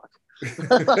John Fuck.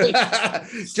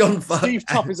 John Fuck. Steve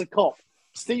Tuff is a cop.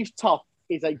 Steve Tuff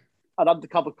is an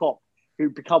undercover cop who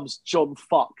becomes John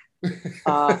Fuck.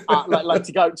 Like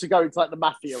to go into like the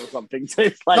mafia or something. So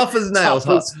it's like tough as nails,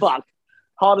 tough as fuck.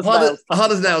 Hard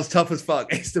as nails, tough as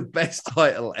fuck. It's the best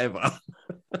title ever.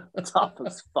 Tough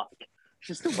as fuck.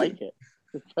 Should still make it.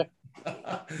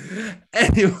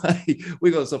 Anyway,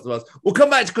 we got stuff to ask. We'll come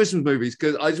back to Christmas movies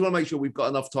because I just want to make sure we've got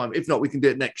enough time. If not, we can do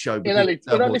it next show.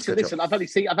 Listen. I've only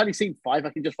seen 5. I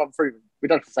can just run through them. We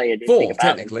don't have to say anything. 4,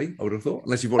 technically. I would have thought,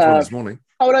 unless you've watched one this morning.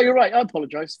 Oh no, you're right. I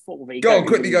apologise.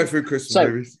 Quickly go through Christmas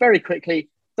movies. Very quickly.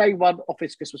 Day 1,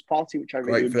 Office Christmas Party, which I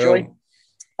really enjoy.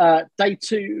 Day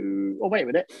 2. Oh wait a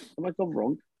minute, have I gone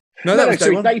wrong? No, that was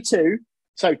day 1. Day 2.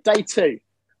 So day 2,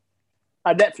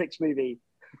 a Netflix movie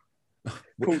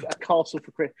called A Castle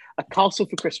for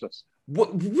Christmas.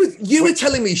 What you were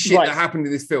telling me shit that happened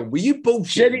in this film? Were you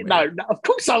bullshitting? No, of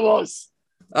course I was.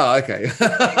 Oh, okay.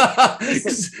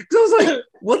 Because I was like,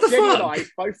 what the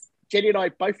fuck? Jenny and I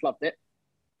both loved it.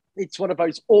 It's one of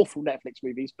those awful Netflix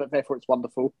movies, but therefore it's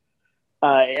wonderful.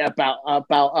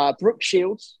 About Brooke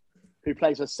Shields, who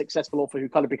plays a successful author who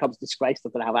kind of becomes disgraced. I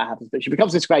don't know how that happens, but she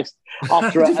becomes disgraced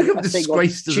after a thing.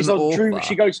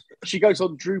 She goes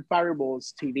on Drew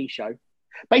Barrymore's TV show.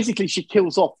 Basically, she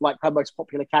kills off like her most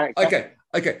popular character.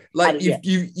 Okay. Like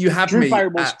you have Drew me. Drew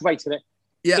Barrymore's great in it.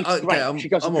 Yeah, it's great. She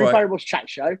goes on Drew Barrymore's chat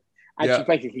show, and she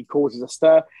basically causes a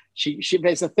stir. She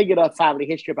there's a thing in her family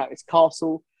history about this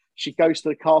castle. She goes to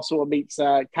the castle and meets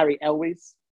Carrie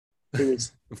Elwes, who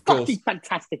is fucking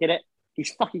fantastic in it.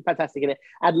 He's fucking fantastic in it.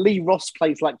 And Lee Ross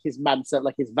plays like his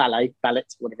like his valet,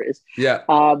 whatever it is. Yeah.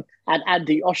 And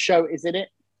Andy Osho is in it.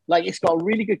 Like, it's got a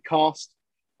really good cast.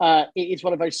 It is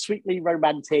one of those sweetly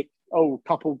romantic,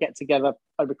 couple get together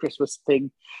over Christmas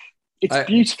thing. It's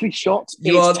beautifully shot.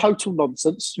 It's total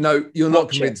nonsense. No, you're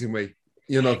not convincing me.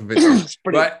 You're not convincing me.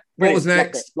 Right. What was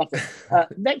next? Loved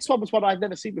it. Next one was one I'd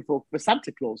never seen before, The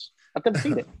Santa Claus. I've never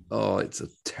seen it. Oh, it's a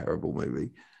terrible movie.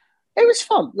 It was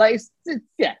fun. Like, it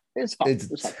was fun.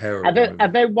 It's terrible.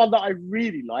 And then one that I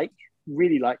really like,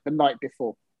 The Night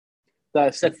Before.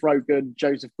 The Seth Rogen,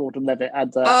 Joseph Gordon-Levitt,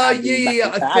 and I think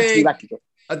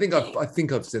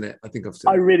I've seen it.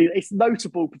 It's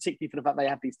notable, particularly for the fact they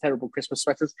have these terrible Christmas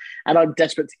sweaters, and I'm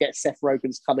desperate to get Seth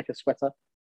Rogen's Hanukkah sweater.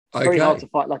 It's very hard to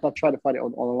find. Like, I'll try to find it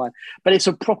online, but it's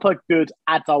a proper good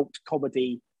adult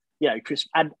comedy.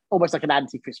 And almost like an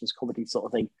anti-Christmas comedy sort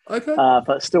of thing. Okay.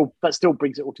 But still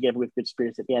brings it all together with good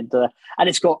spirit at the end. And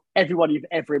it's got everyone you've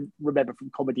ever remembered from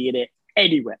comedy in it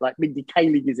anywhere. Like Mindy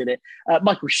Kaling is in it.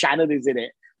 Michael Shannon is in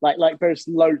it. Like there's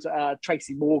loads.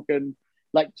 Tracy Morgan.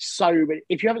 Like, so many.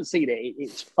 If you haven't seen it,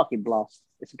 it's fucking blast.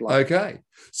 It's a blast. Okay.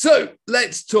 So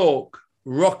let's talk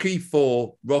Rocky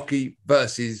IV, Rocky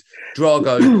versus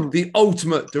Drago, the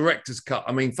ultimate director's cut.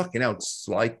 I mean, fucking hell,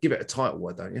 Sly, give it a title,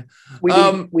 why don't you?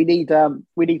 We need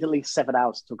at least 7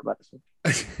 hours to talk about this one.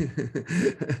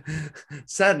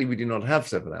 Sadly, we do not have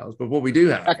 7 hours, but what we do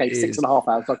have, 6.5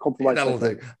 hours. I compromise. That'll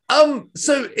do.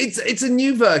 So it's a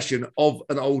new version of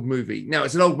an old movie. Now,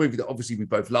 it's an old movie that obviously we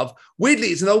both love. Weirdly,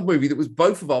 it's an old movie that was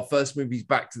both of our first movies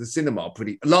back to the cinema.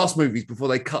 Last movies before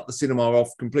they cut the cinema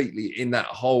off completely in that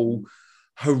whole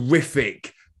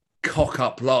horrific cock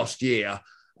up last year.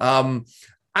 And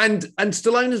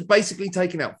Stallone has basically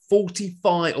taken out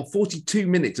 45 or 42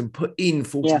 minutes and put in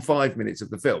 45 minutes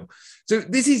of the film. So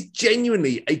this is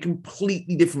genuinely a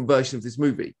completely different version of this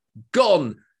movie.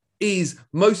 Gone is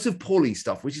most of Paulie's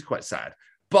stuff, which is quite sad,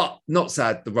 but not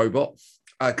sad, the robot,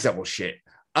 because that was shit.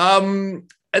 And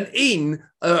in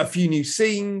a few new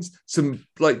scenes, some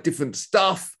like different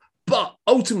stuff, but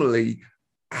ultimately,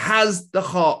 has the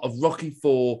heart of Rocky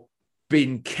IV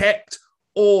been kept,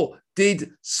 or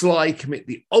did Sly commit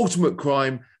the ultimate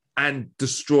crime and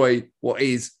destroy what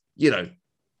is,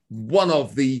 one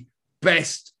of the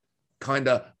best kind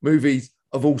of movies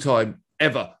of all time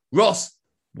ever. Ross,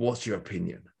 what's your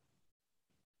opinion?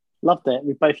 Loved it.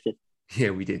 We both did.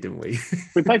 Yeah, we did, didn't we?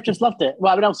 We both just loved it.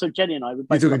 Well, I mean, also Jenny and I. We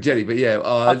both You're talking Jenny, but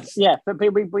yeah. Yeah, but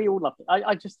we all loved it.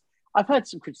 I've heard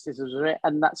some criticisms of it,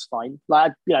 and that's fine.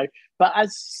 Like, you know, but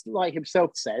as like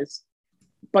himself says,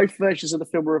 both versions of the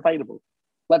film are available.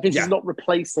 Like, this is not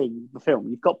replacing the film.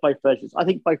 You've got both versions. I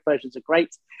think both versions are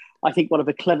great. I think one of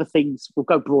the clever things, we'll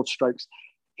go broad strokes,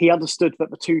 he understood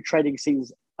that the two training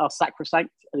scenes are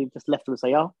sacrosanct, and he just left them as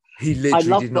they are. He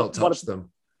literally did not touch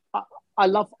them. I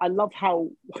love how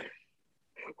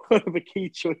one of the key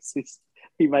choices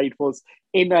he made was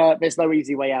in There's No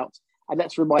Easy Way Out. And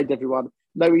let's remind everyone,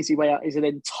 No Easy Way Out is an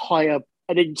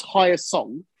entire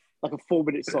song, like a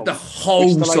 4-minute song. The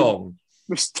whole song.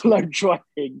 With Stallone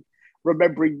driving,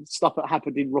 remembering stuff that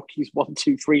happened in Rockies 1,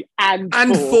 2, 3, and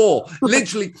 4.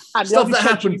 Literally, and stuff that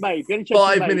happened 5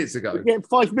 minutes ago. Yeah,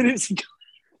 5 minutes ago.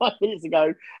 5 minutes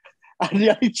ago. And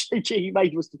the only change he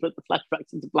made was to put the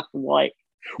flashbacks into black and white.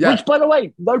 Yeah. Which, by the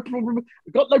way, no problem.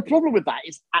 Got no problem with that.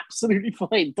 It's absolutely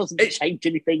fine. Doesn't change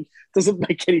anything. Doesn't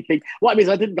make anything. What I mean is,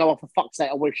 I didn't go off for fuck's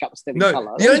sake. I wish that was still in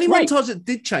colour. The only montage that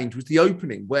did change was the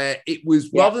opening, where it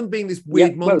was rather than being this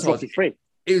weird montage.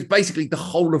 It was basically the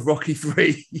whole of Rocky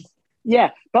 3. Yeah,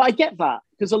 but I get that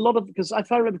because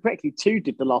if I remember correctly, 2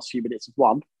 did the last few minutes of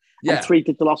 1, and 3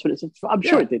 did the last minutes of. I'm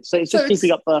sure it did. So it's just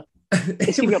keeping up the.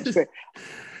 It's keeping up the spirit.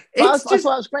 I thought it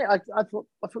was great. I thought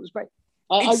it was great.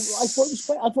 I thought it was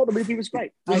great. I thought the movie was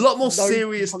great. A lot more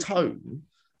serious tone.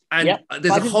 And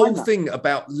there's a whole thing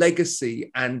about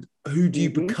legacy and who do you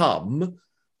become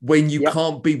when you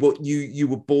can't be what you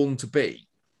were born to be.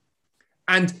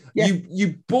 And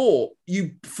you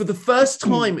for the first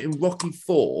time in Rocky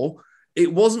 4,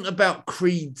 it wasn't about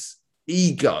Creed's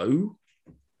ego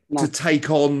to take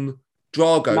on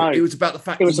Drago. No. It was about the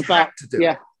fact that he had to do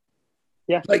it.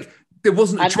 Yeah. Like, there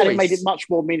wasn't a choice. And it made it much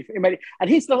more meaningful. And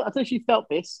here's I don't know if you felt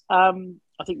this. I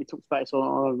think we talked about this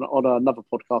on another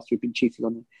podcast we've been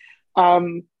cheating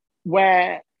on.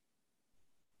 Where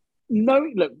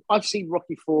look, I've seen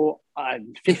Rocky 4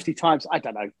 50 times. I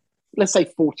don't know. Let's say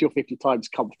 40 or 50 times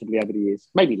comfortably over the years.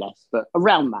 Maybe less, but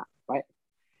around that, right?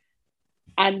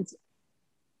 And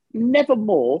never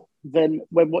more than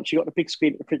when watching on the big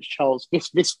screen at the Prince Charles,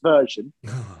 this version.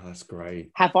 Oh, that's great.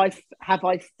 Have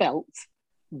I felt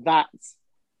that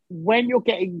when you're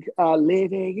getting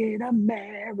living in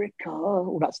America,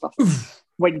 all that stuff,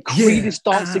 when Creed is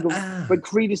dancing, when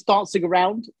Creed is dancing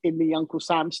around in the Uncle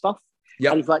Sam stuff,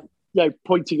 and he's like,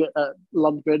 pointing at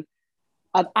Lundgren,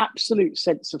 an absolute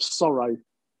sense of sorrow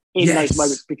in those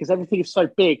moments because everything is so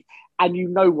big and you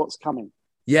know what's coming.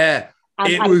 Yeah,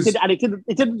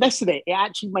 it didn't lessen it. It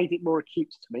actually made it more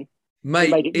acute to me. Mate,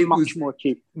 it made it much more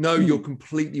acute. No, you're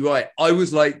completely right. I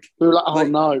was like... We were like, oh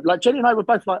no. Like, Jenny and I were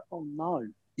both like, oh no.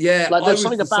 Yeah, like, there's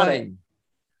something about it.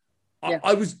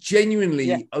 I was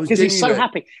genuinely... Because he's so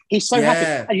happy. He's so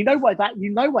happy. And you know why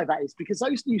that is? Because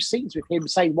those new scenes with him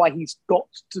saying why he's got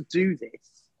to do this,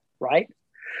 right?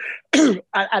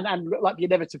 and like the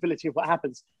inevitability of what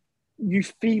happens, you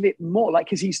feel it more like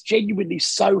because he's genuinely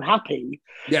so happy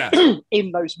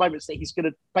in those moments that he's going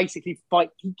to basically fight.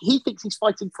 He thinks he's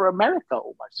fighting for America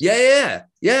almost. Yeah.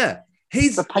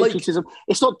 He's the patriotism.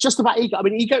 It's not just about ego. I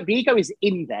mean, the ego is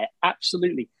in there,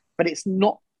 absolutely, but it's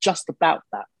not just about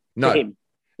that for him.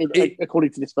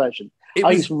 According to this version,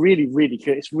 it's really, really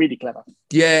good. It's really clever.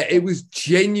 Yeah, it was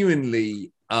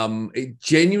genuinely. It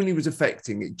genuinely was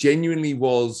affecting. It genuinely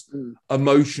was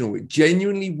emotional. It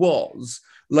genuinely was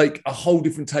like a whole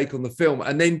different take on the film.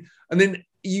 And then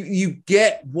you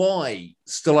get why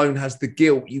Stallone has the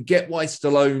guilt. You get why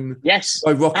Stallone,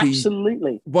 why Rocky,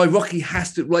 absolutely, why Rocky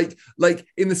has to like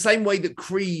in the same way that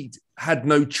Creed had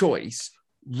no choice,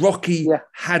 Rocky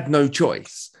had no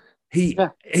choice. He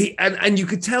and you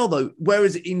could tell though.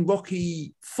 Whereas in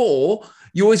Rocky 4,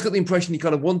 you always got the impression he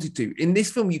kind of wanted to. In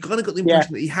this film, you kind of got the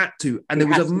impression that he had to, and there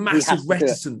was a massive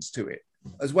reticence to it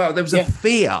as well. There was a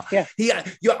fear. I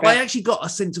actually got a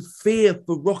sense of fear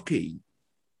for Rocky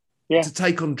to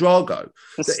take on Drago.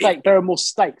 There are more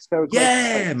stakes.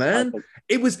 Stakes, man.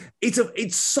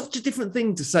 It's such a different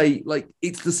thing to say. Like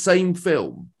it's the same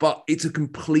film, but it's a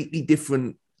completely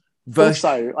different version.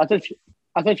 Also, I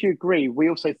don't know if you agree. We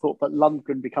also thought that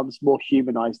Lundgren becomes more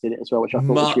humanized in it as well, which I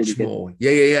thought was really more. Good.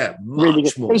 Yeah. Really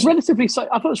good. More. It was relatively. I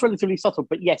thought it was relatively subtle,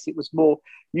 but yes, it was more.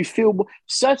 You feel more,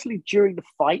 certainly during the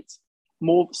fight,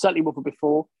 certainly more than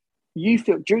before. You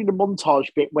feel during the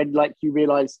montage bit when, like, you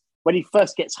realize when he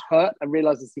first gets hurt and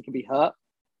realizes he can be hurt,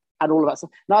 and all of that stuff.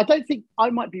 Now, I don't think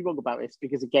I might be wrong about this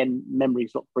because, again,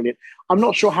 memory's not brilliant. I'm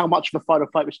not sure how much of the final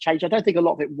fight was changed. I don't think a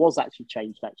lot of it was actually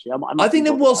changed. Actually, I think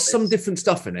there was some different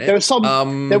stuff in it. There was some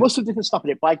different stuff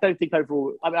in it, but I don't think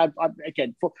overall.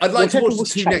 Again, I'd like to watch the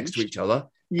two next to each other.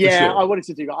 Yeah, sure. I wanted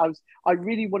to do that. I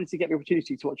really wanted to get the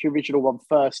opportunity to watch the original one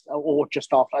first, or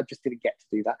just after. I just didn't get to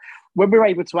do that. When we're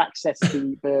able to access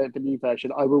the new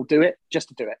version, I will do it just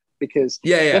to do it because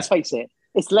let's face it,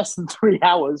 it's less than 3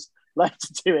 hours left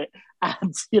to do it,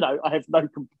 and I have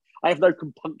no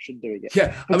compunction doing it.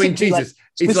 Yeah, I mean, Jesus,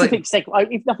 specific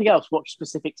if nothing else, watch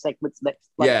specific segments next,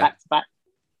 back to back.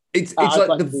 It's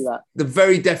like the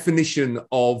very definition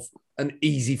of an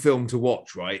easy film to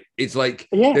watch, right? It's like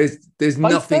there's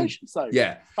nothing.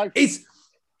 Yeah, it is.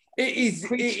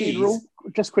 Creed's funeral.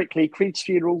 Just quickly, Creed's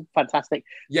funeral, fantastic.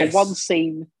 Yes. The one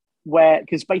scene where,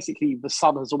 because basically the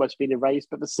son has almost been erased,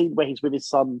 but the scene where he's with his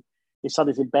son is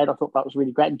in bed. I thought that was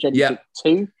really great. And Jenny did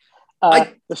too.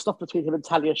 The stuff between him and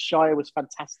Talia Shire was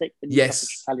fantastic.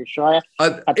 Yes, Talia Shire.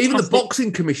 Even the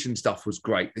boxing commission stuff was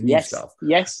great. The new stuff.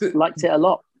 Yes, liked it a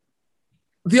lot.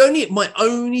 My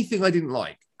only thing I didn't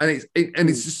like, and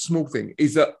it's just a small thing,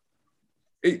 is that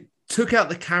it took out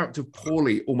the character of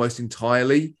Paulie almost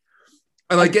entirely.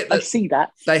 And I get that. I see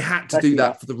that. They had to do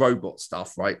that for the robot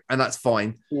stuff, right? And that's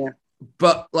fine. Yeah.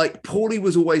 But like Paulie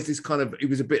was always this kind of, it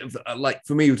was a bit of like,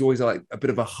 for me, it was always like a bit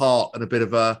of a heart and a bit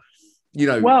of a,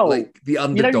 like the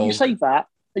underdog. You say that.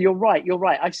 You're right.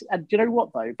 And you know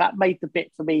what though? That made the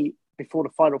bit for me before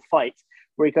the final fight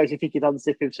where he goes, if he could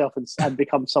unzip himself and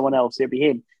become someone else, it'd be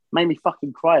him. Made me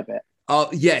fucking cry a bit.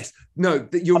 Yes. No,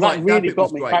 you're right. That really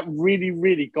got me. Great. That really,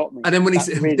 really got me. And then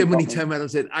when he turned around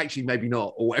and said, actually, maybe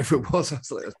not, or whatever it was, I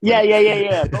was like,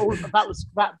 yeah. But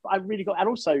that I really got, and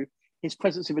also his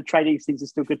presence in the training things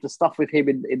is still good. The stuff with him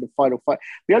in the final fight.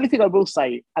 The only thing I will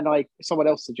say, and someone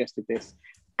else suggested this,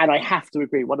 and I have to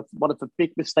agree, one of the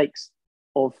big mistakes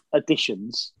of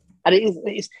additions, and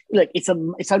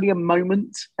it's only a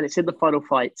moment, and it's in the final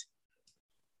fight.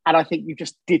 And I think you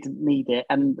just didn't need it.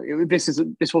 And this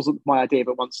wasn't my idea,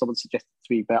 but once someone suggested it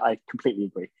to me, but I completely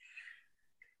agree.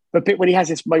 The bit when he has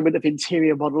this moment of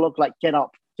interior monologue, like get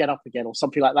up again, or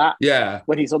something like that. Yeah.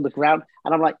 When he's on the ground.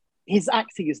 And I'm like, his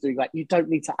acting is doing that. You don't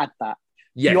need to add that.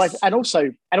 Yes. And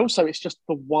also it's just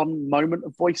the one moment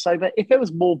of voiceover. If there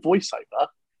was more voiceover,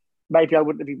 maybe I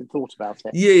wouldn't have even thought about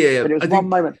it. Yeah. But it was one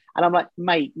moment. And I'm like,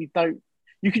 mate, you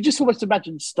could just almost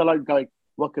imagine Stallone going,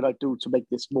 what could I do to make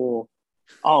this more?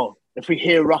 Oh, if we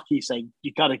hear Rocky saying,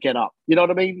 you got to get up. You know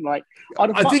what I mean? Like,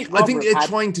 I think they're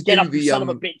trying to get do up, you son of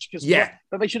a bitch.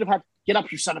 But they should have had, get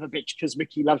up, you son of a bitch, because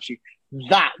Mickey loves you.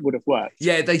 That would have worked.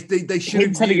 Yeah, they should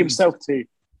have telling himself to.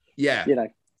 Yeah.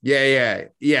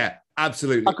 Yeah,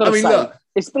 absolutely. Look,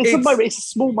 it's a moment. It's a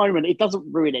small moment. It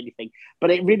doesn't ruin anything.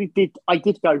 But it really did. I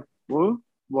did go,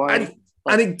 why?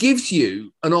 And it gives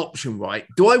you an option, right?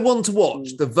 Do I want to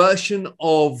watch the version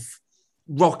of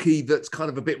Rocky that's kind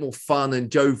of a bit more fun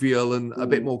and jovial and a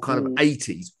bit more kind of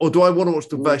 80s, or do I want to watch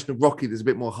the version of Rocky that's a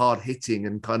bit more hard hitting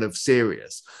and kind of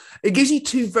serious? It gives you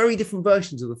two very different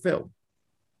versions of the film.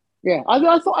 Yeah,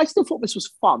 I still thought this was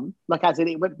fun. Like, as in,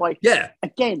 it went by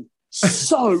again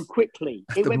so quickly.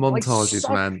 The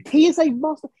montages, man. He is a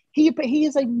master. He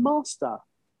is a master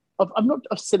of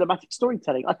cinematic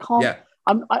storytelling. I can't. Yeah.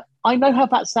 I know how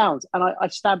that sounds, and I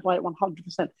stand by it 100%.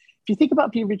 If you think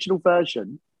about the original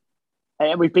version.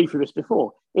 And we've been through this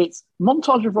before. It's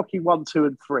montage of Rocky 1, 2,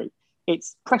 and 3.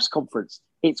 It's press conference.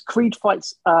 It's Creed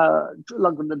fights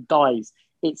Lundgren and dies.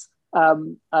 It's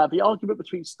the argument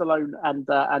between Stallone and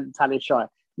Talia Shire.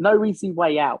 No easy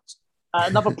way out.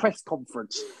 Another press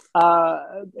conference.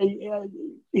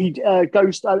 He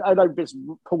goes. I know this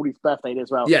Paulie's birthday as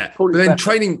well. Yeah, Paulie's but then birthday.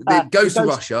 training goes to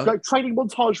Russia. Training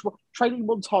montage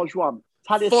 1.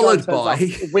 Talia followed Shire by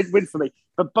win for me.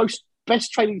 The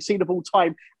best training scene of all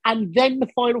time, and then the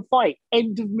final fight,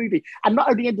 end of movie, and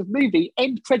not only end of movie,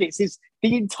 end credits is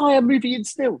the entire movie in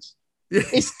stills.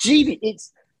 It's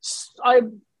genius.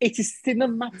 It is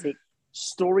cinematic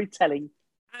storytelling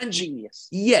and genius.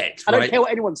 Yet, I don't care what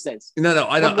anyone says. No,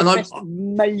 I don't. One of the best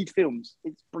made films.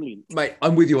 It's brilliant, mate.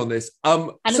 I'm with you on this.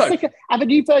 And the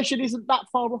new version isn't that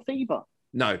far off either.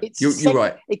 No, you're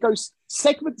right. It goes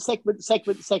segment, final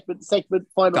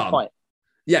fight.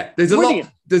 Yeah, there's Brilliant.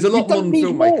 a lot modern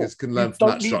filmmakers can learn from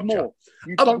that structure.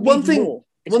 One thing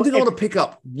I want to pick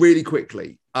up really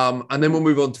quickly, and then we'll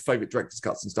move on to favourite director's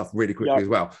cuts and stuff really quickly as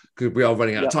well, because we are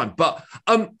running out of time. But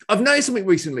I've noticed something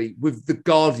recently with The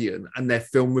Guardian and their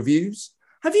film reviews.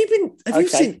 Have you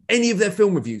seen any of their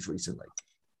film reviews recently?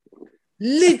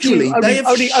 Literally,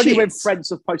 only when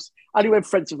friends have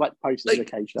posted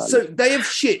occasionally. So they have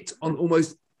shit on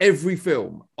almost every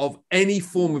film of any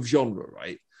form of genre,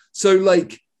 right? So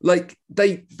like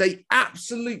they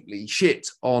absolutely shit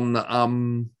on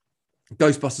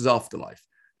Ghostbusters Afterlife.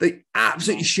 They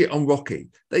absolutely shit on Rocky.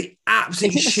 They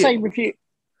absolutely Is it the shit. same review?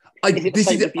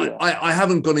 I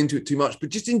haven't gone into it too much, but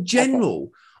just in general,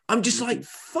 Okay. I'm just like,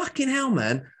 fucking hell,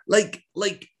 man. Like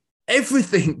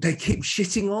everything they keep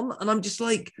shitting on. And I'm just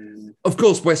like, of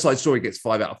course, West Side Story gets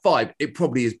 5 out of 5. It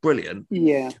probably is brilliant.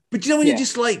 Yeah. But you know, when you're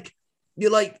just like,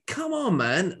 you're like, come on,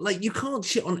 man. Like, you can't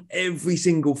shit on every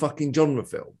single fucking genre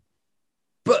film.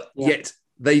 But yet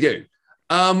they do.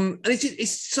 And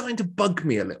it's starting to bug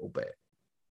me a little bit.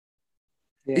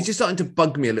 Yeah. It's just starting to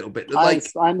bug me a little bit. Like,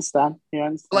 I understand. Yeah, I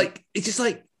understand. Like, it's just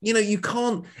like, you know, you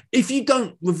can't, if you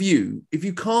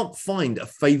can't find a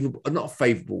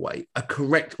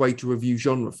correct way to review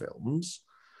genre films,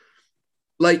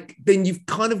 like, then you've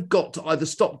kind of got to either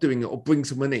stop doing it or bring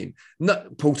someone in. No,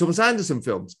 Paul Thomas Anderson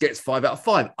films gets 5 out of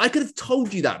 5. I could have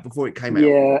told you that before it came out.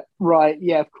 Yeah, right.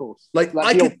 Yeah, of course. Like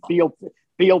I could be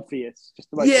obvious. Just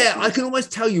obvious. I can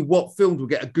almost tell you what films will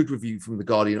get a good review from The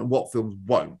Guardian and what films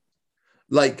won't.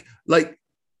 Like,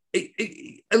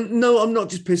 and no, I'm not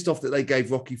just pissed off that they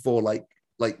gave Rocky 4 like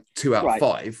 2 out of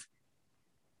 5.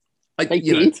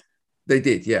 They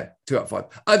did, yeah, 2 out of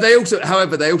 5. They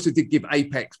also did give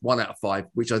Apex 1 out of 5,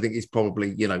 which I think is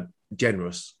probably, you know,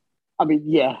 generous. I mean,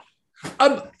 yeah.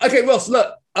 Okay, Ross,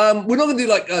 look, we're not going to do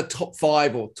like a top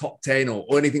 5 or top 10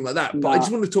 or anything like that, but I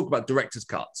just want to talk about director's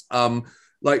cuts,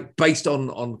 like based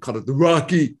on kind of the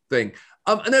Rocky thing.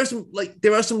 And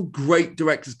there are some great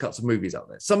director's cuts of movies out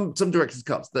there. Some director's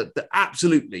cuts that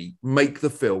absolutely make the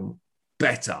film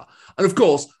better. And of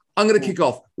course, I'm going to kick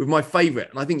off with my favorite,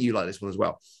 and I think you like this one as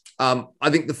well. I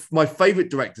think my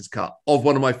favorite director's cut of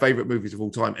one of my favorite movies of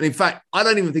all time. And in fact, I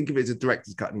don't even think of it as a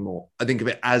director's cut anymore. I think of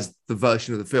it as the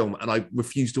version of the film, and I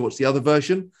refuse to watch the other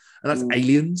version, and that's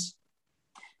Aliens.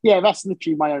 Yeah, that's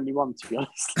literally my only one, to be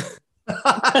honest.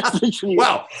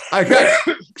 Wow. Okay.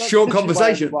 Short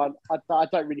conversation. I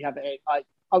don't really have it.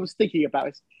 I was thinking about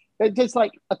it. There's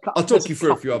like I'll talk you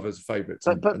through a few others' favourites.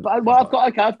 I've got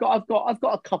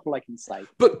a couple I can say.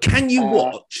 But can you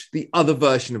watch the other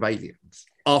version of Aliens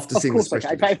after seeing the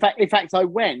special edition? In fact, I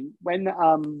went when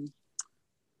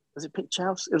was it Picture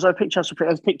House? It was a Picture House. It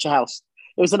was Picture House.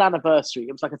 It was an anniversary.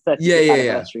 It was like a 30th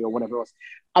anniversary or whatever it was.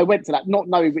 I went to that not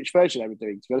knowing which version they were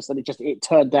doing, to be honest, and it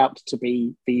turned out to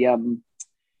be the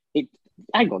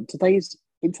hang on, today's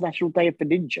International Day of the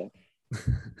Ninja.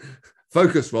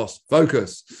 Focus, Ross.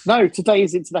 Focus. No, today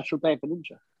is International Day of the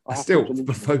Ninja.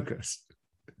 Focus.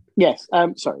 Yes.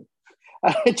 Sorry.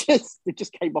 It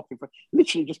just came up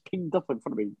literally just pinged up in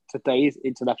front of me. Today is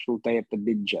International Day of the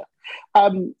Ninja.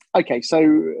 Okay,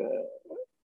 so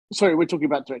sorry, we're talking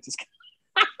about directors.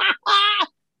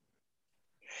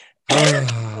 Sorry.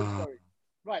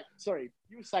 Right, sorry.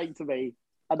 You were saying to me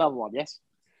another one, yes?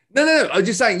 No. I was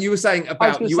just saying, you were saying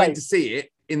about went to see it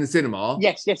in the cinema.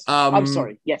 Yes. I'm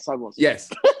sorry. Yes, I was. Yes.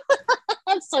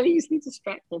 I'm so easily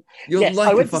distracted. You're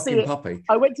like a fucking puppy.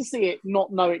 I went to see it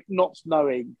not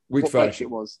knowing which version it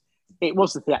was. It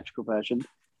was the theatrical version,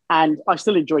 and I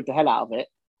still enjoyed the hell out of it.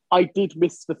 I did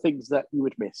miss the things that you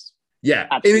would miss. Yeah,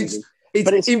 absolutely. It's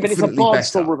a barnstormer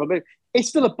better. of a movie. It's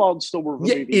still a barnstormer of a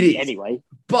movie it is. Anyway.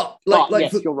 But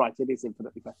yes, you're right. It is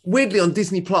infinitely better. Weirdly, on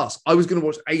Disney Plus, I was going to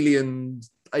watch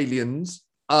Aliens,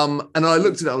 and I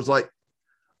looked at it. I was like,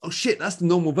 oh shit, that's the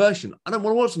normal version. I don't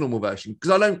want to watch the normal version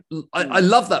because I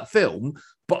love that film,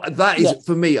 but that is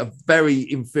for me a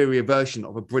very inferior version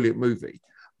of a brilliant movie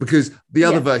because the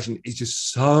other version is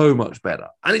just so much better.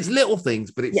 And it's little things,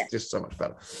 but it's just so much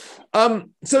better.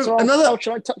 So another...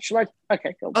 Should I?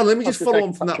 Okay, go on. Oh, let me just follow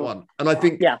on from that one. And I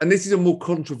think, and this is a more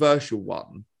controversial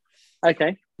one.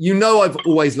 Okay. You know, I've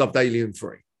always loved Alien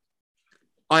 3.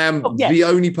 I am the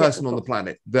only person on the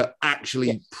planet that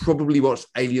actually probably watched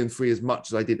Alien 3 as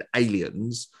much as I did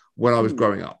Aliens when I was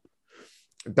growing up.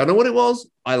 Don't know what it was.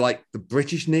 I like the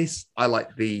Britishness. I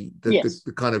like the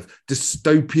kind of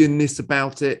dystopianness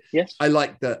about it. Yes.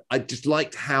 I just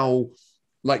liked how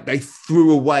like they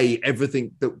threw away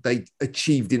everything that they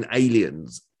achieved in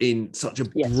Aliens in such a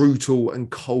brutal and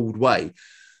cold way.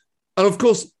 And of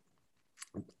course,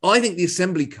 I think the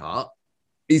assembly cut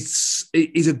is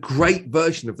a great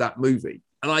version of that movie.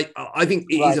 And I think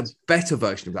it is a better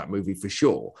version of that movie for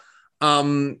sure.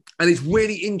 And it's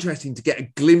really interesting to get a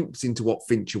glimpse into what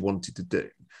Fincher wanted to do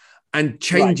and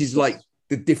changes like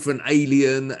the different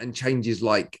alien and changes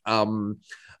like when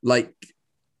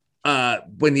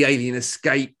the alien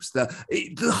escapes,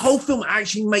 the whole film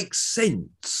actually makes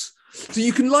sense. So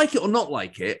you can like it or not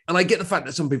like it. And I get the fact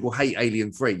that some people hate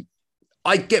Alien 3.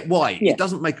 I get why. It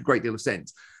doesn't make a great deal of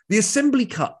sense. the assembly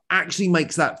cut actually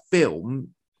makes that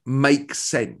film make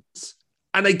sense.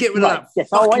 And they get rid of that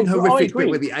fucking horrific bit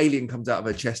where the alien comes out of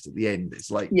her chest at the end. It's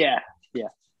like... Yeah.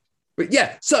 But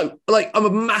yeah, so like I'm a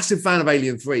massive fan of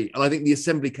Alien 3, and I think the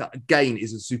assembly cut again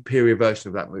is a superior version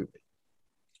of that movie.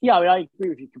 Yeah, I mean, I agree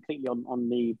with you completely on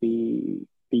the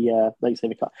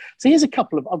lightsaber cut. So here's a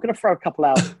couple of... I'm going to throw a couple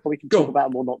out, or we can talk about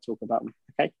them or not talk about them.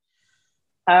 Okay.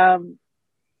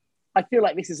 I feel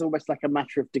like this is almost like a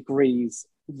matter of degrees,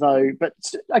 though. But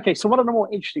okay, so one of the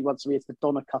more interesting ones to me is the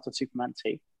Donner cut of Superman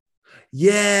 2.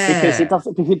 Yeah, because it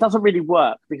doesn't really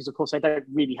work because of course they don't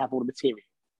really have all the material.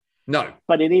 No,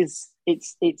 but it is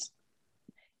a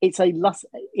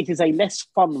less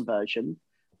fun version.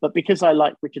 But because I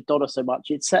like Richard Donner so much,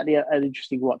 it's certainly an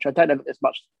interesting watch. I don't know if there's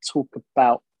much to talk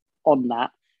about on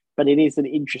that, but it is an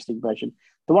interesting version.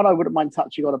 The one I wouldn't mind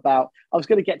touching on about, I was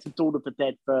going to get to Dawn of the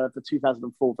Dead for the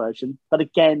 2004 version, but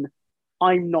again,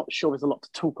 I'm not sure there's a lot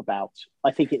to talk about.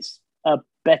 I think it's a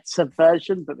better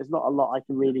version, but there's not a lot I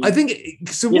can really... I think...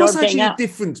 So what's actually the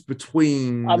difference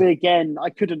between... I mean, again,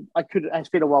 I couldn't... It's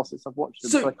been a while since I've watched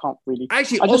them, so I can't really...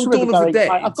 Actually, on Dawn of the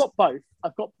Dead... I've got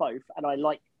both, and I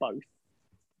like both.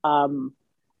 And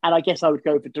I guess I would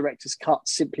go for director's cut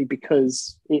simply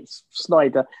because it's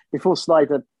Snyder. Before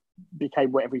Snyder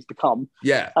became whatever he's become,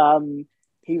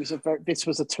 this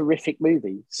was a terrific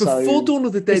movie. So before Dawn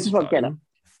of the Dead, this is what I'm getting at.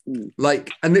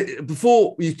 Like, and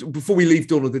before we leave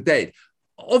Dawn of the Dead,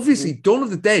 obviously Dawn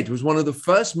of the Dead was one of the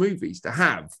first movies to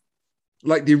have,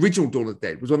 like the original Dawn of the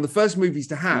Dead was one of the first movies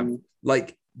to have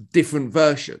like different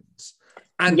versions.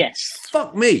 And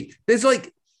fuck me, there's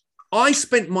like, I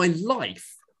spent my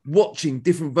life watching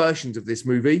different versions of this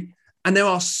movie, and there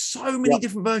are so many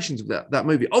different versions of that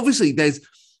movie. Obviously, there's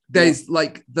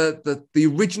like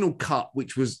the original cut,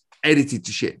 which was edited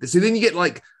to shit. So then you get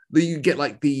like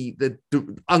the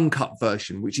uncut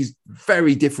version, which is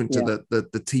very different to the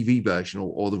TV version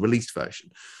or the released version.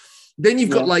 Then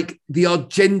you've got like the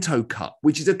Argento cut,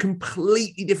 which is a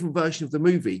completely different version of the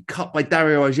movie, cut by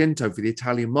Dario Argento for the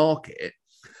Italian market.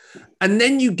 And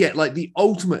then you get like the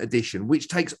Ultimate Edition, which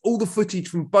takes all the footage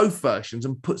from both versions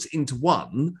and puts it into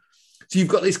one. So you've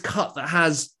got this cut that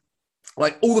has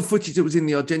like all the footage that was in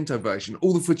the Argento version,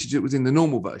 all the footage that was in the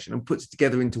normal version, and puts it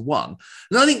together into one.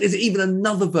 And I think there's even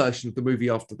another version of the movie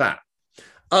after that.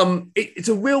 It's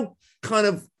a real kind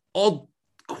of odd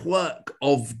quirk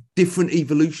of different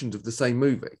evolutions of the same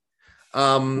movie.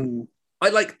 I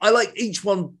like each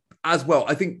one as well.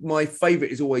 I think my favorite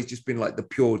has always just been like the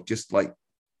pure, just like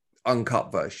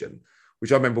uncut version,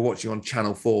 which I remember watching on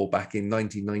Channel 4 back in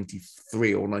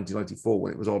 1993 or 1994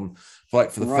 when it was on for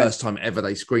the first time ever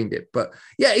they screened it. But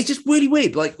yeah, it's just really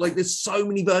weird. Like there's so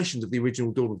many versions of the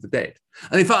original Dawn of the Dead.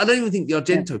 And in fact, I don't even think the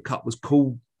Argento cut was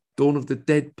called Dawn of the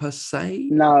Dead per se.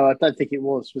 No, I don't think it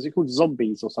was. Was it called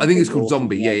Zombies or something? I think it's called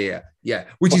Zombie. Yeah.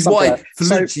 Which is why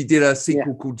Felucci did a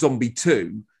sequel called Zombie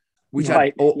 2, which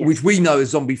which we know as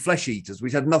Zombie Flesh Eaters,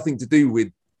 which had nothing to do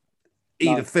with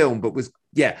either film, but was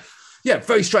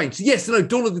very strange. So yes, no,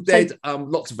 Dawn of the Dead,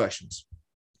 lots of versions.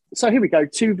 So here we go,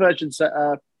 two versions that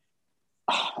are,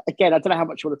 again, I don't know how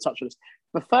much you want to touch on this.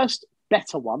 The first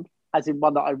better one, as in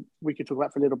one that we could talk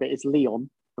about for a little bit, is Leon,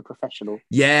 the Professional.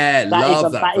 Yeah,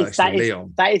 love that version,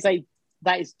 Leon.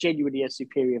 That is genuinely a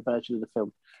superior version of the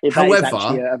film.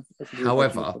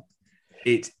 However,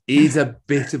 it is a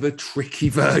bit of a tricky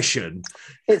version.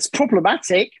 It's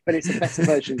problematic, but it's a better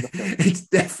version of the film. It's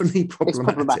definitely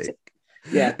problematic.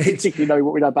 Yeah, particularly knowing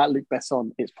what we know about Luc Besson,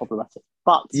 it's problematic.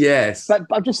 But yes, but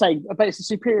I'm just saying, but it's a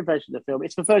superior version of the film.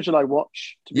 It's the version I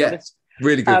watch, to be honest.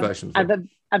 Really good version. And then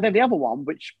the other one,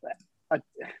 which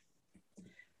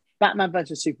Batman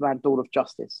versus Superman: Dawn of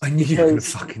Justice. I knew you were going to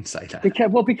fucking say that.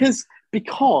 Because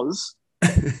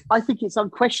I think it's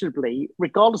unquestionably,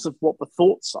 regardless of what the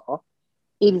thoughts are,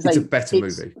 it's a better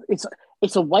movie.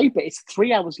 It's a way, but it's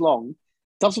 3 hours long.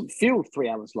 Doesn't feel 3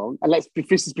 hours long, and this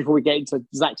is before we get into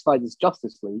Zack Snyder's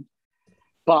Justice League,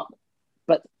 but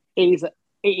it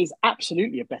is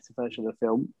absolutely a better version of the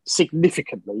film,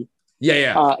 significantly.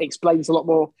 Explains a lot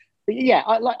more. But yeah,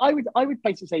 I would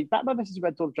basically say Batman vs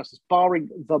Superman: Dawn of Justice,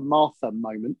 barring the Martha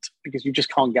moment, because you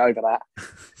just can't get over that.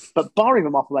 But barring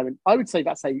the Martha moment, I would say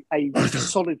that's a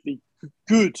solidly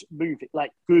good movie,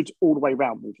 like good all the way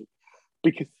round movie,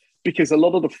 because a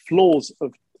lot of the flaws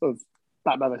of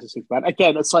Batman vs Superman,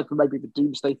 again, aside from maybe the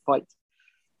Doomsday fight,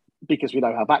 because we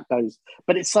know how that goes,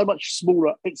 but it's so much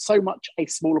smaller. It's so much a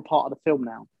smaller part of the film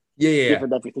now,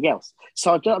 given everything else.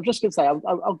 So I'm just going to say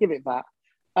I'll give it that.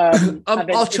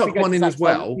 I'll chuck one in as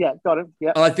well. Yeah, got it.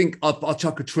 Yeah, I think I'll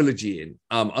chuck a trilogy in.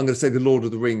 I'm going to say the Lord of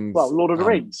the Rings. Well, Lord of the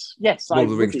Rings. Yes, Lord of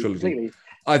the Rings trilogy. Completely.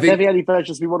 they're the only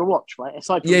versions we want to watch, right?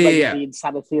 Aside from the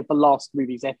insanity of the last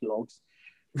movie's epilogues,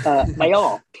 they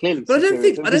are clearly. But I don't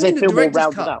think the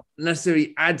director's cut out.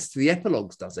 necessarily adds to the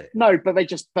epilogues, does it? No, but they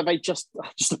just a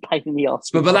pain in the ass.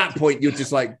 But by that point, you're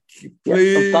just like,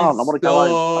 please, I'm done. I want to go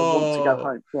home. I want to go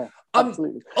home. Yeah,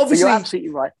 absolutely. Obviously, you're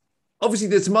absolutely right. Obviously,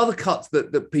 there's some other cuts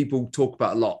that people talk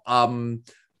about a lot.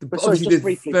 Sorry, just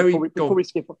briefly, before we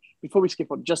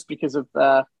skip on, just because of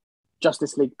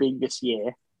Justice League being this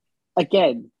year,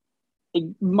 again, a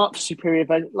much superior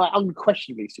version, like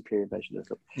unquestionably superior version of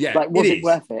it. Yeah, like was it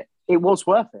worth it? It was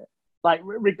worth it. Like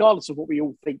regardless of what we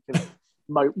all think of,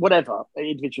 whatever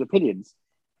individual opinions,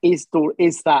 is the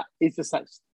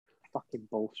sex fucking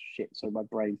bullshit? So my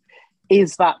brain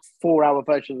is that 4-hour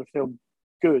version of the film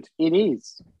good? It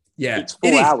is. Yeah, it's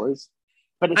 4 hours.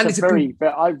 But I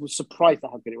was surprised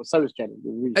at how good it was. So was Jenny.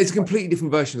 It's a completely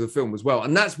different version of the film as well.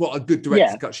 And that's what a good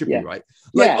director's cut should be, right?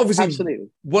 Like, obviously, absolutely.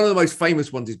 One of the most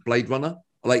famous ones is Blade Runner.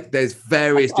 Like, there's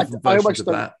various different versions of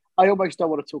that. I almost don't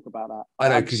want to talk about that. I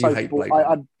know, because you hate Blade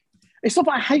Runner. It's not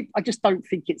that I hate, I just don't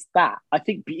think it's that. I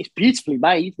think it's beautifully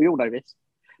made. We all know this.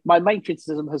 My main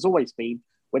criticism has always been,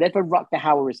 whenever Rutger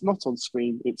Hauer is not on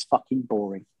screen, it's fucking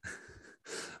boring.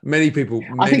 Many people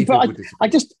disagree.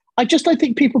 I just don't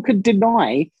think people can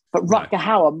deny that Rutger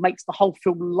Hauer makes the whole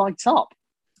film light up.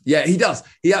 Yeah, he does.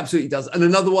 He absolutely does. And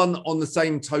another one on the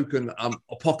same token,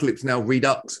 Apocalypse Now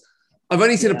Redux. I've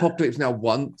only seen Apocalypse Now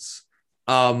once.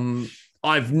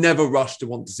 I've never rushed to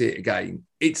want to see it again.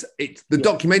 It's the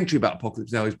documentary about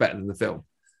Apocalypse Now is better than the film.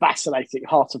 Fascinating,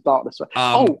 Heart of Darkness.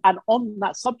 And on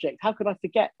that subject, how could I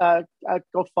forget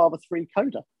Godfather 3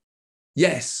 Coda?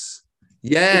 Yes.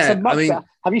 Yeah,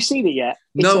 have you seen it yet?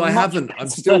 No, I haven't. I'm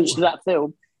still to that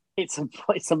film. It's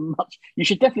a much. You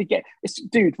should definitely get.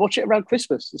 Dude, watch it around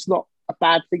Christmas. It's not a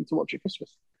bad thing to watch at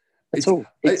Christmas at all.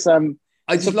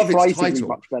 I just love its title.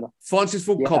 Much better. Francis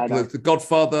Ford Coppola, The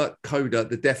Godfather, Coda,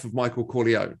 The Death of Michael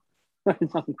Corleone.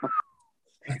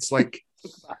 That's like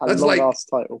ass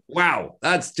title. Wow,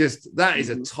 that is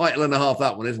a title and a half.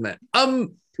 That one, isn't it?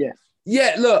 Yeah.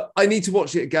 Yeah, look, I need to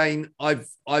watch it again. I've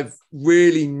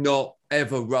really not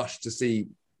ever rushed to see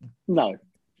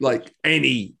like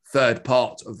any third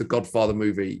part of the Godfather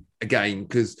movie again,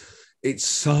 because it's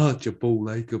such a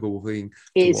ball ache of a thing.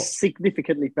 It's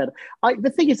significantly better. The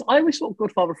thing is, I always thought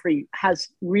Godfather 3 has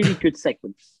really good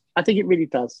segments. I think it really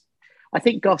does. I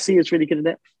think Garcia's really good in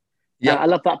it. Yeah, I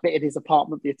love that bit in his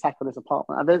apartment, the attack on his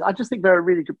apartment. And I just think they're a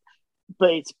really good.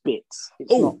 But it's bits.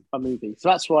 It's not a movie. So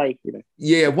that's why,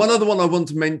 Yeah, one other one I want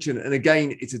to mention, and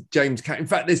again, it's a James Cameron. In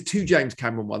fact, there's 2 James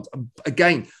Cameron ones.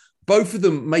 Again, both of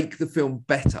them make the film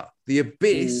better. The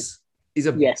Abyss is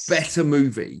a better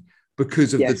movie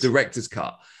because of the director's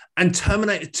cut. And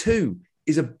Terminator 2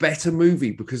 is a better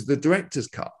movie because of the director's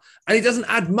cut. And it doesn't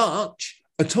add much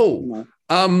at all. No.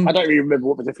 I don't really remember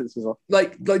what the differences are.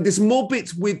 Like there's more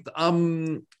bits with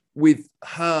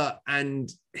her and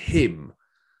him.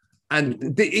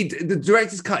 And the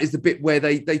director's cut is the bit where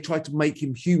they try to make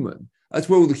him human. That's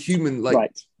where all the human,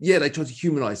 they try to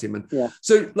humanize him. And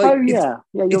so,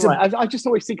 you're right. I just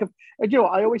always think of,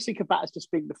 I always think of that as just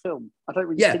being the film. I don't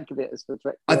really think of it as the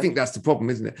director. I think that's the problem,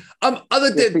 isn't it?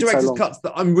 Other director's cuts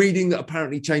that I'm reading that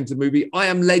apparently changed the movie. I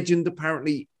Am Legend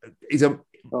apparently has an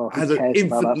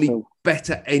infinitely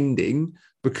better ending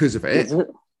because of it. Is it?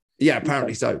 Yeah,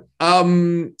 apparently so.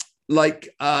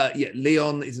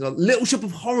 Leon is another. Little Shop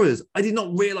of Horrors. I did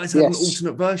not realize had an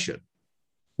alternate version.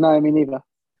 No, me neither.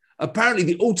 Apparently,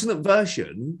 the alternate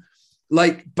version,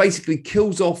 basically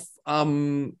kills off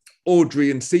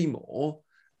Audrey and Seymour,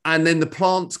 and then the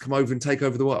plants come over and take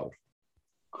over the world.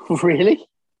 Really?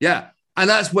 Yeah, and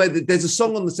that's where there's a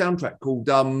song on the soundtrack called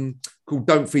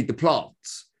 "Don't Feed the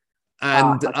Plants,"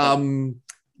 and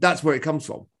that's where it comes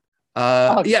from.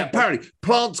 Apparently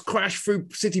plants crash through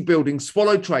city buildings,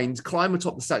 swallow trains, climb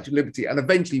atop the Statue of Liberty, and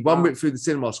eventually one rip through the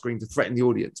cinema screen to threaten the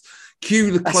audience.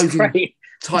 Cue the closing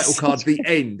title card at the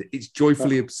end. It's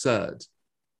joyfully absurd.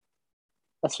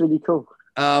 That's really cool.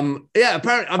 Apparently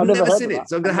I've never seen it,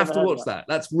 so I'm going to have to watch that.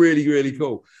 That's really, really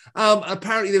cool.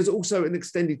 Apparently there's also an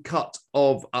extended cut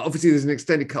of, obviously there's an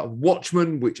extended cut of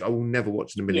Watchmen, which I will never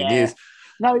watch in a million years.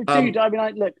 No, dude. I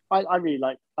really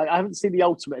like. I haven't seen the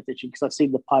Ultimate Edition because I've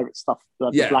seen the pirate stuff,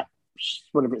 the black,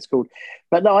 whatever it's called.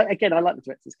 But no, I like the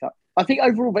director's cut. I think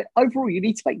overall, you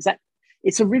need to make Zack.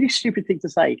 It's a really stupid thing to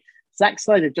say. Zack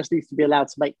Snyder just needs to be allowed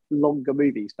to make longer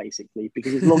movies, basically,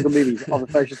 because his longer movies are the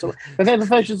versions. But they're the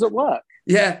versions that work.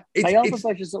 Yeah, they are the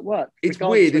versions that work. It's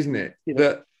weird, isn't it?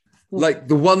 That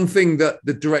the one thing that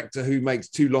the director who makes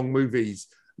 2 long movies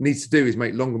needs to do is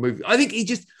make longer movies. I think he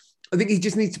just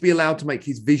needs to be allowed to make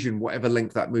his vision whatever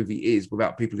length that movie is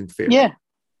without people interfering. Yeah,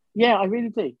 Yeah, I really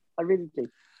do. I really do.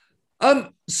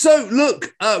 So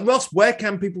look, Ross, where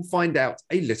can people find out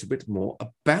a little bit more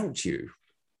about you?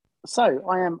 So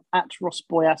I am at Ross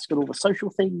Boyask on all the social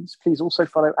things. Please also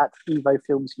follow at Evo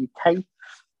Films UK.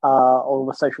 All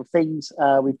the social things.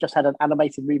 We've just had an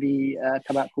animated movie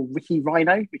come out called Ricky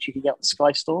Rhino, which you can get on the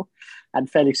Sky Store, and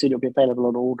fairly soon it'll be available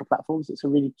on all the platforms. It's a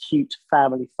really cute,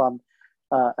 family fun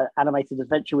animated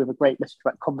adventure with a great message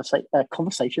about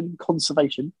conservation,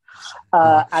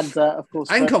 and of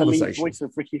course, and the lead voice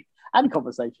of Ricky and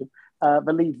conversation.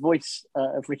 The lead voice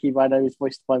of Ricky Rhino is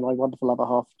voiced by my wonderful other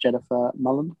half, Jennifer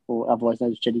Mullen, or otherwise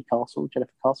known as Jennifer Castle.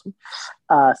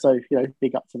 So,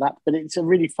 big up to that. But it's a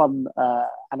really fun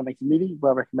animated movie,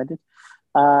 well recommended.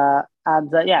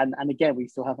 And again, we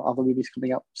still have other movies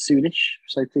coming up soonish,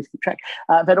 so please keep track.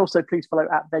 Then also, please follow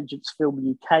at Vengeance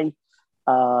Film UK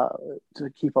to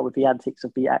keep up with the antics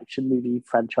of the action movie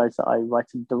franchise that I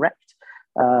write and direct.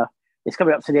 It's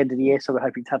coming up to the end of the year, so we're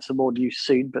hoping to have some more news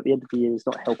soon. But the end of the year is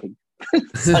not helping.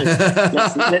 So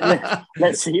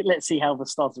let's see how the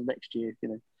start of next year,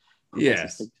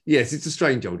 Yes, it's a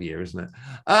strange old year, isn't it?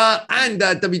 And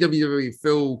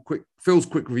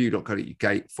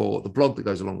www.philsquickreview.co.uk for the blog that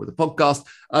goes along with the podcast.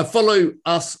 Follow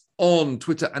us on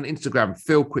Twitter and Instagram,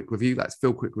 Phil Quick Review. That's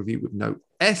Phil Quick Review with no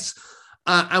S.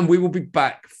 And we will be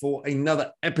back for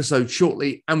another episode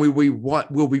shortly, and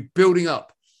we'll be building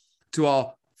up to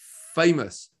our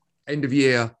famous end of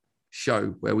year show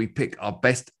where we pick our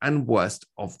best and worst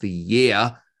of the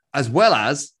year, as well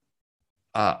as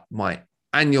my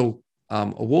annual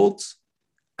awards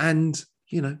and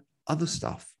other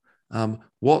stuff.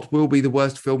 What will be the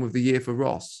worst film of the year for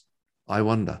Ross? I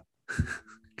wonder.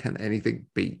 Can anything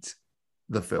beat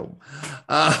the film?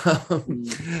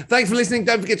 Thanks for listening.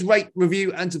 Don't forget to rate,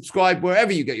 review, and subscribe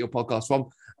wherever you get your podcast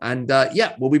from. And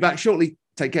we'll be back shortly.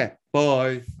 Take care.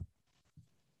 Bye.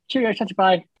 Cheerio.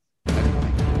 Bye.